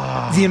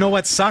 You know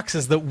what sucks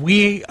is that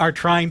we are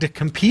trying to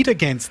compete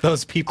against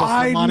those people for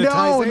I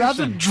monetization. know, that's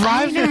what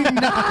drives me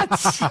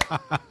nuts.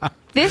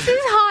 This is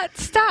hot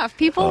stuff.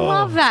 People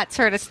love that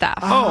sort of stuff.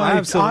 Oh,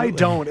 absolutely. I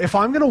don't. If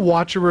I'm going to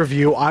watch a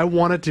review, I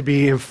want it to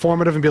be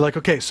informative and be like,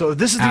 okay, so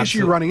this is the issue Absolutely.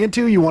 you're running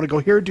into. You want to go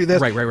here, do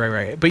this. Right.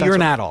 But That's you're an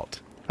what- adult.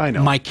 I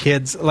know. My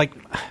kids, like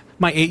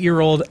my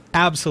 8-year-old,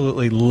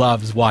 absolutely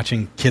loves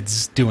watching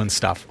kids doing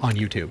stuff on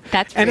YouTube.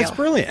 That's and real. it's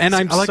brilliant. And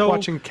I like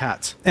watching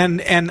cats.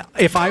 And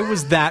if I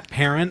was that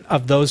parent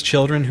of those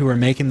children who are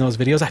making those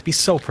videos, I'd be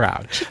so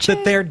proud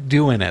that they're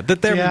doing it.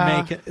 That they're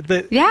Yeah.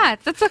 making Yeah,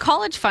 that's a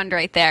college fund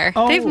right there.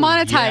 Oh, They've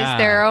monetized yeah.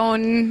 their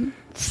own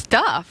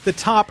stuff. the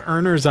top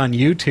earners on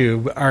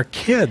YouTube are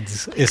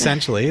kids,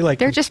 essentially. Like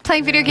They're just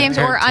playing video games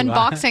or Compared to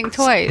unboxing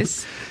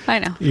toys. I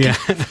know. yeah.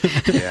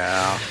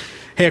 Yeah.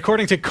 Hey,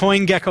 according to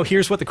CoinGecko,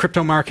 here's what the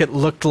crypto market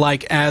looked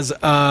like as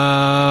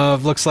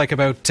of, looks like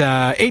about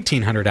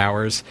 1,800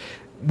 hours.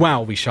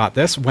 Wow, we shot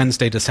this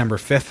Wednesday, December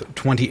 5th,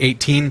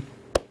 2018.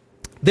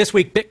 This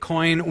week,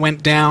 Bitcoin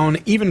went down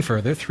even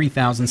further,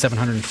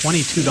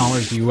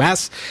 $3,722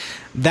 US.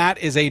 That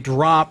is a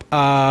drop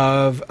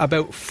of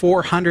about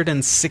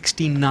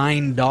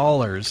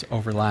 $469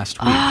 over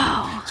last week.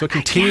 Oh, so it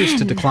continues to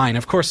again. decline.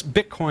 Of course,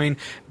 Bitcoin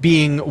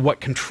being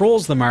what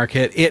controls the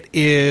market, it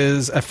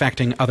is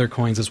affecting other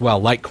coins as well.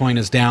 Litecoin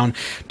is down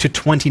to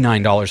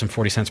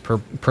 $29.40 per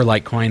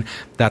Litecoin.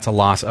 That's a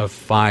loss of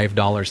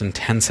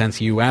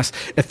 $5.10 US.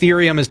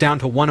 Ethereum is down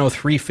to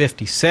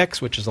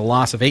 $103.56, which is a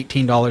loss of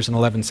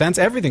 $18.11.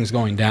 Everything's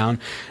going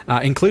down,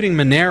 including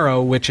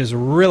Monero, which is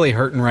really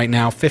hurting right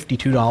now,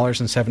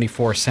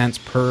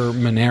 $52.74 per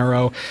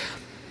Monero.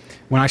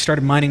 When I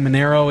started mining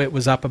Monero, it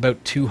was up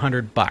about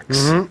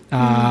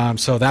 $200.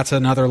 So that's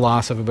another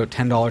loss of about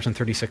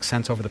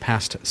 $10.36 over the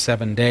past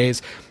 7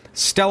 days.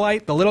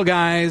 Stellite, the little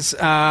guys,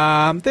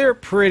 they're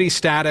pretty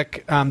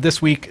static.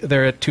 This week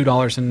they're at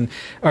 $2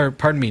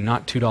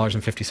 not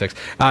 $2.56,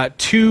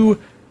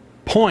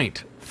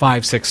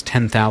 2.56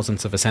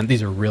 ten-thousandths of a cent.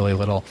 These are really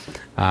little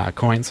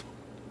coins.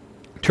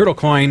 Turtle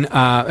coin,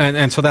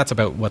 and so that's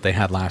about what they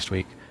had last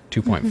week.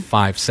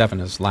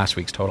 2.57 is last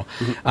week's total.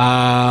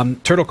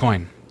 Turtle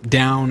coin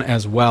down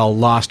as well,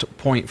 lost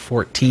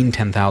 0.14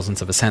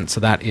 ten-thousandths of a cent, so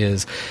that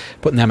is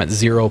putting them at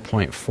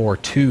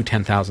 0.42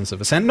 ten-thousandths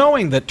of a cent,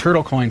 knowing that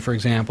Turtle coin, for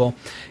example,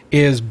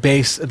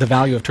 the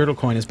value of Turtle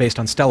coin is based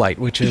on Stellite,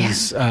 which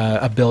is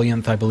a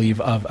billionth, I believe,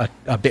 of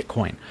a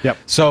Bitcoin. Yep.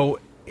 So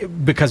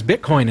because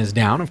Bitcoin is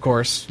down, of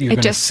course, you're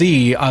going to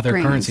see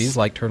other currencies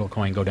like Turtle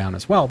coin go down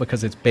as well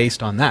because it's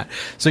based on that.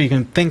 So you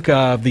can think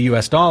of the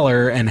US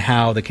dollar and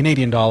how the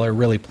Canadian dollar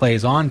really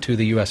plays onto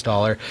the US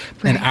dollar.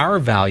 And our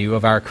value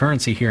of our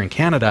currency here in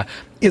Canada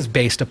is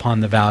based upon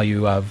the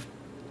value of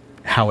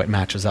how it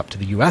matches up to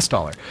the US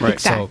dollar. Right.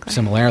 Exactly. So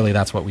similarly,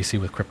 that's what we see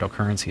with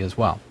cryptocurrency as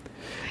well.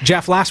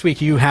 Jeff, last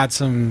week you had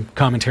some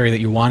commentary that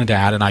you wanted to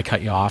add, and I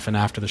cut you off, and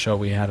after the show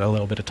we had a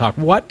little bit of talk.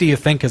 What do you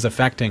think is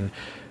affecting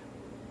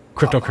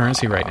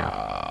cryptocurrency right now?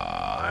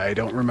 I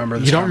don't remember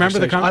this. You don't remember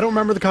the conversation. I don't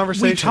remember the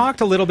conversation. We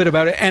talked a little bit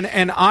about it,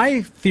 and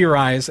I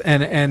theorize,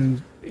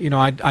 and you know,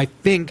 I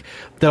think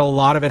that a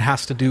lot of it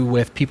has to do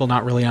with people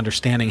not really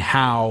understanding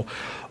how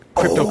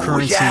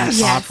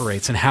cryptocurrency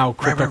operates and how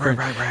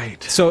cryptocurrency.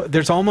 Right. So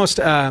there's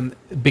almost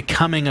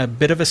becoming a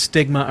bit of a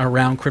stigma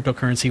around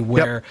cryptocurrency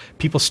where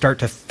people start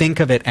to think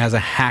of it as a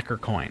hacker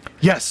coin.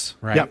 Yes.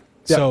 Right. Yep.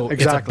 So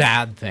exactly. it's a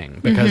bad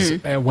thing because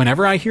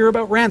whenever I hear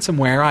about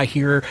ransomware, I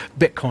hear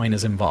Bitcoin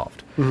is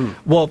involved.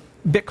 Well,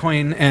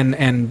 Bitcoin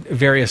and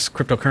various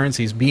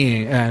cryptocurrencies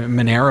being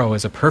Monero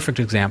is a perfect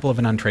example of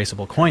an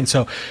untraceable coin.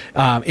 So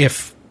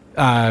if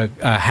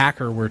a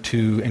hacker were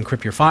to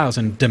encrypt your files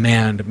and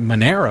demand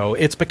Monero,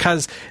 it's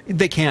because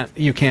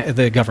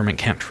the government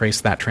can't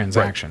trace that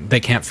transaction. They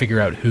can't figure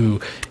out who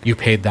you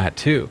paid that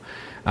to.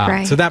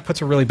 So that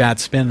puts a really bad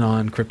spin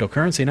on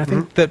cryptocurrency. And I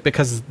think that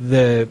because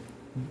the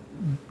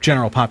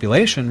general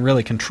population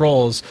really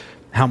controls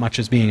how much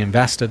is being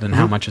invested and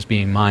how much is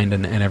being mined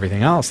and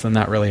everything else, then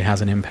that really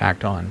has an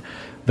impact on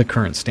the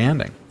current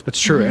standing. It's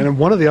true. And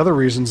one of the other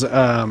reasons,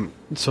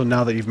 so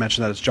now that you've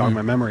mentioned that, it's jogged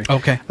my memory.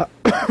 Okay.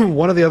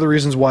 One of the other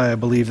reasons why I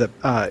believe that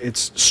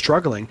it's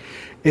struggling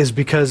is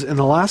because in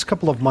the last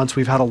couple of months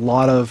we've had a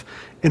lot of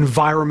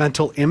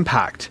environmental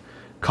impact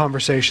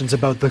conversations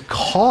about the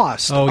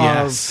cost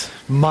of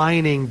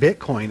mining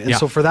Bitcoin. And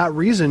so for that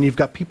reason, you've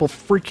got people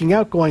freaking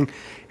out going,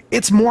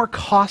 it's more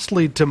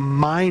costly to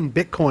mine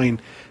Bitcoin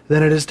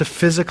than it is to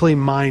physically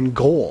mine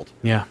gold.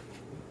 Yeah.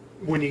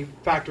 When you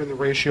factor in the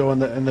ratio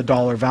and the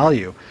dollar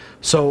value.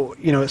 So,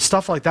 you know,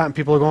 stuff like that, and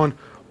people are going,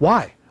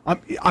 why?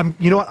 I'm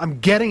you know what? I'm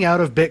getting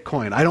out of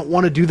Bitcoin. I don't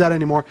want to do that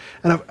anymore.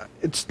 And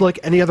it's like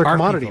any other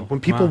commodity. People. When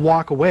people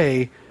walk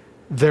away,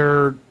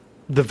 the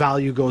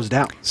value goes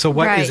down. So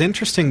what is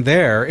interesting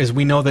there is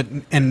we know that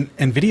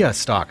NVIDIA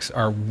stocks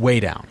are way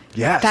down.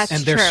 Yes. That's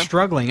and they're true.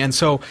 struggling. And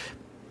so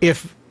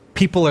if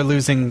people are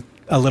losing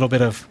a little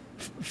bit of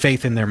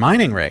faith in their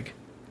mining rig,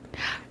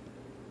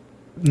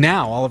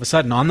 now all of a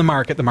sudden on the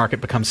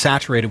market becomes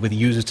saturated with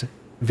used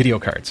video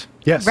cards.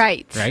 Yes.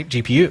 Right.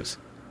 GPUs.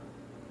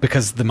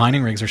 Because the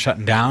mining rigs are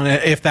shutting down.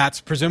 If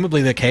that's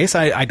presumably the case,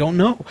 I don't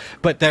know.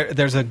 But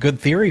there's a good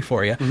theory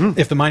for you.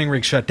 If the mining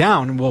rig shut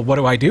down, well,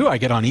 what do? I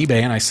get on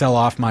eBay and I sell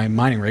off my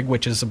mining rig,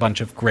 which is a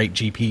bunch of great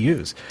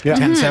GPUs.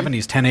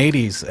 1070s,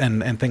 1080s,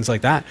 and things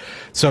like that.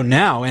 So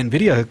now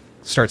NVIDIA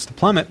starts to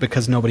plummet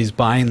because nobody's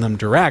buying them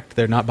direct.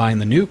 They're not buying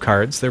the new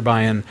cards. They're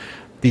buying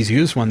these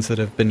used ones that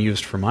have been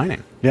used for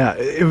mining. Yeah,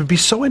 it would be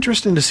so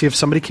interesting to see if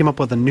somebody came up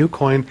with a new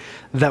coin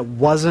that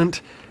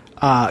wasn't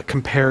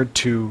compared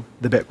to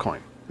the Bitcoin.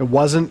 It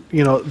wasn't,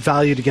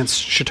 valued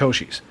against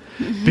Satoshis.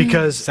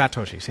 Because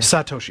Satoshis.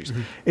 Yeah.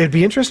 Satoshis. It'd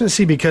be interesting to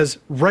see because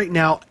right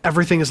now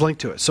everything is linked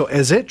to it. So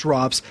as it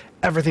drops,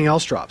 everything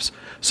else drops.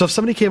 So if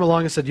somebody came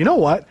along and said, you know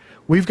what?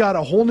 We've got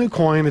a whole new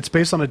coin. It's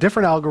based on a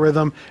different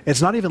algorithm.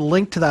 It's not even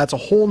linked to that. It's a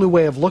whole new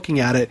way of looking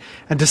at it.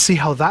 And to see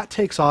how that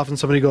takes off and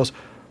somebody goes,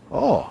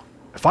 oh,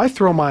 if I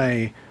throw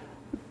my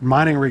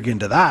mining rig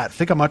into that,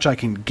 think how much I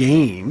can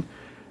gain,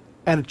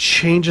 and it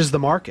changes the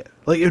market.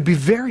 Like, it would be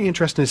very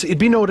interesting to see. It'd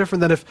be no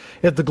different than if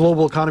the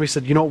global economy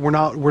said, we're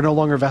no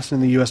longer investing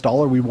in the US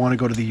dollar. We want to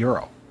go to the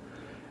euro.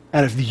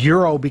 and if the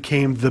euro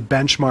became the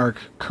benchmark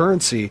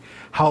currency,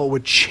 how it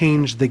would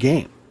change the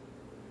game.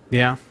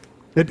 Yeah.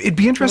 It'd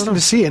be interesting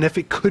to see, and if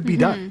it could be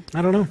done.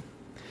 I don't know.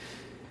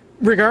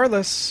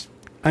 Regardless,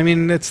 I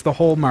mean, it's the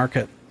whole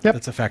market Yep.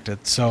 that's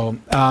affected. So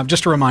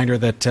just a reminder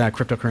that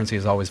cryptocurrency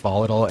is always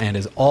volatile and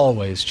is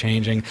always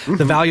changing.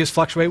 The values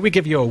fluctuate. We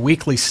give you a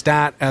weekly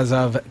stat as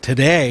of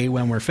today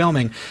when we're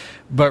filming.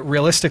 But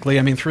realistically,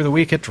 I mean, through the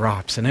week it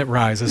drops and it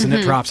rises and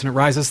it drops and it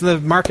rises. The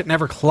market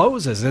never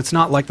closes. It's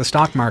not like the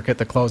stock market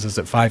that closes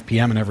at 5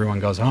 p.m. and everyone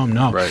goes home.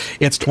 No,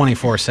 It's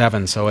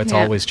 24/7, so it's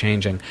always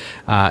changing.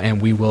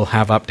 And we will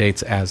have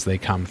updates as they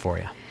come for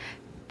you.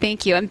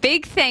 Thank you. And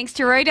big thanks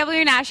to Roy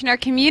W. Nash and our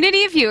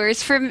community of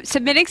viewers for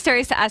submitting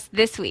stories to us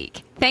this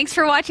week. Thanks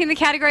for watching the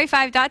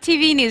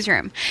Category5.tv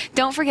newsroom.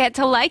 Don't forget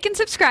to like and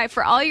subscribe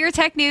for all your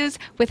tech news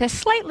with a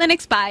slight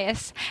Linux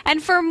bias.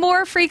 And for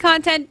more free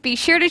content, be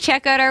sure to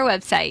check out our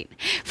website.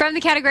 From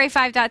the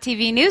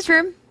Category5.tv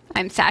newsroom,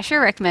 I'm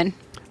Sasha Rickman.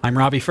 I'm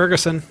Robbie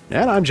Ferguson.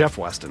 And I'm Jeff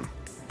Weston.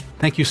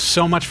 Thank you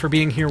so much for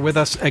being here with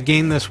us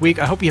again this week.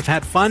 I hope you've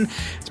had fun.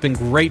 It's been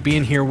great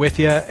being here with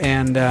you,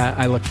 and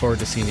I look forward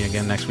to seeing you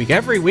again next week.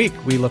 Every week,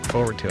 we look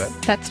forward to it.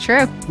 That's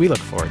true. We look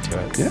forward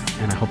to it. Yeah.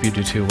 And I hope you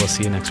do too. We'll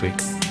see you next week.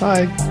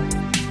 Bye.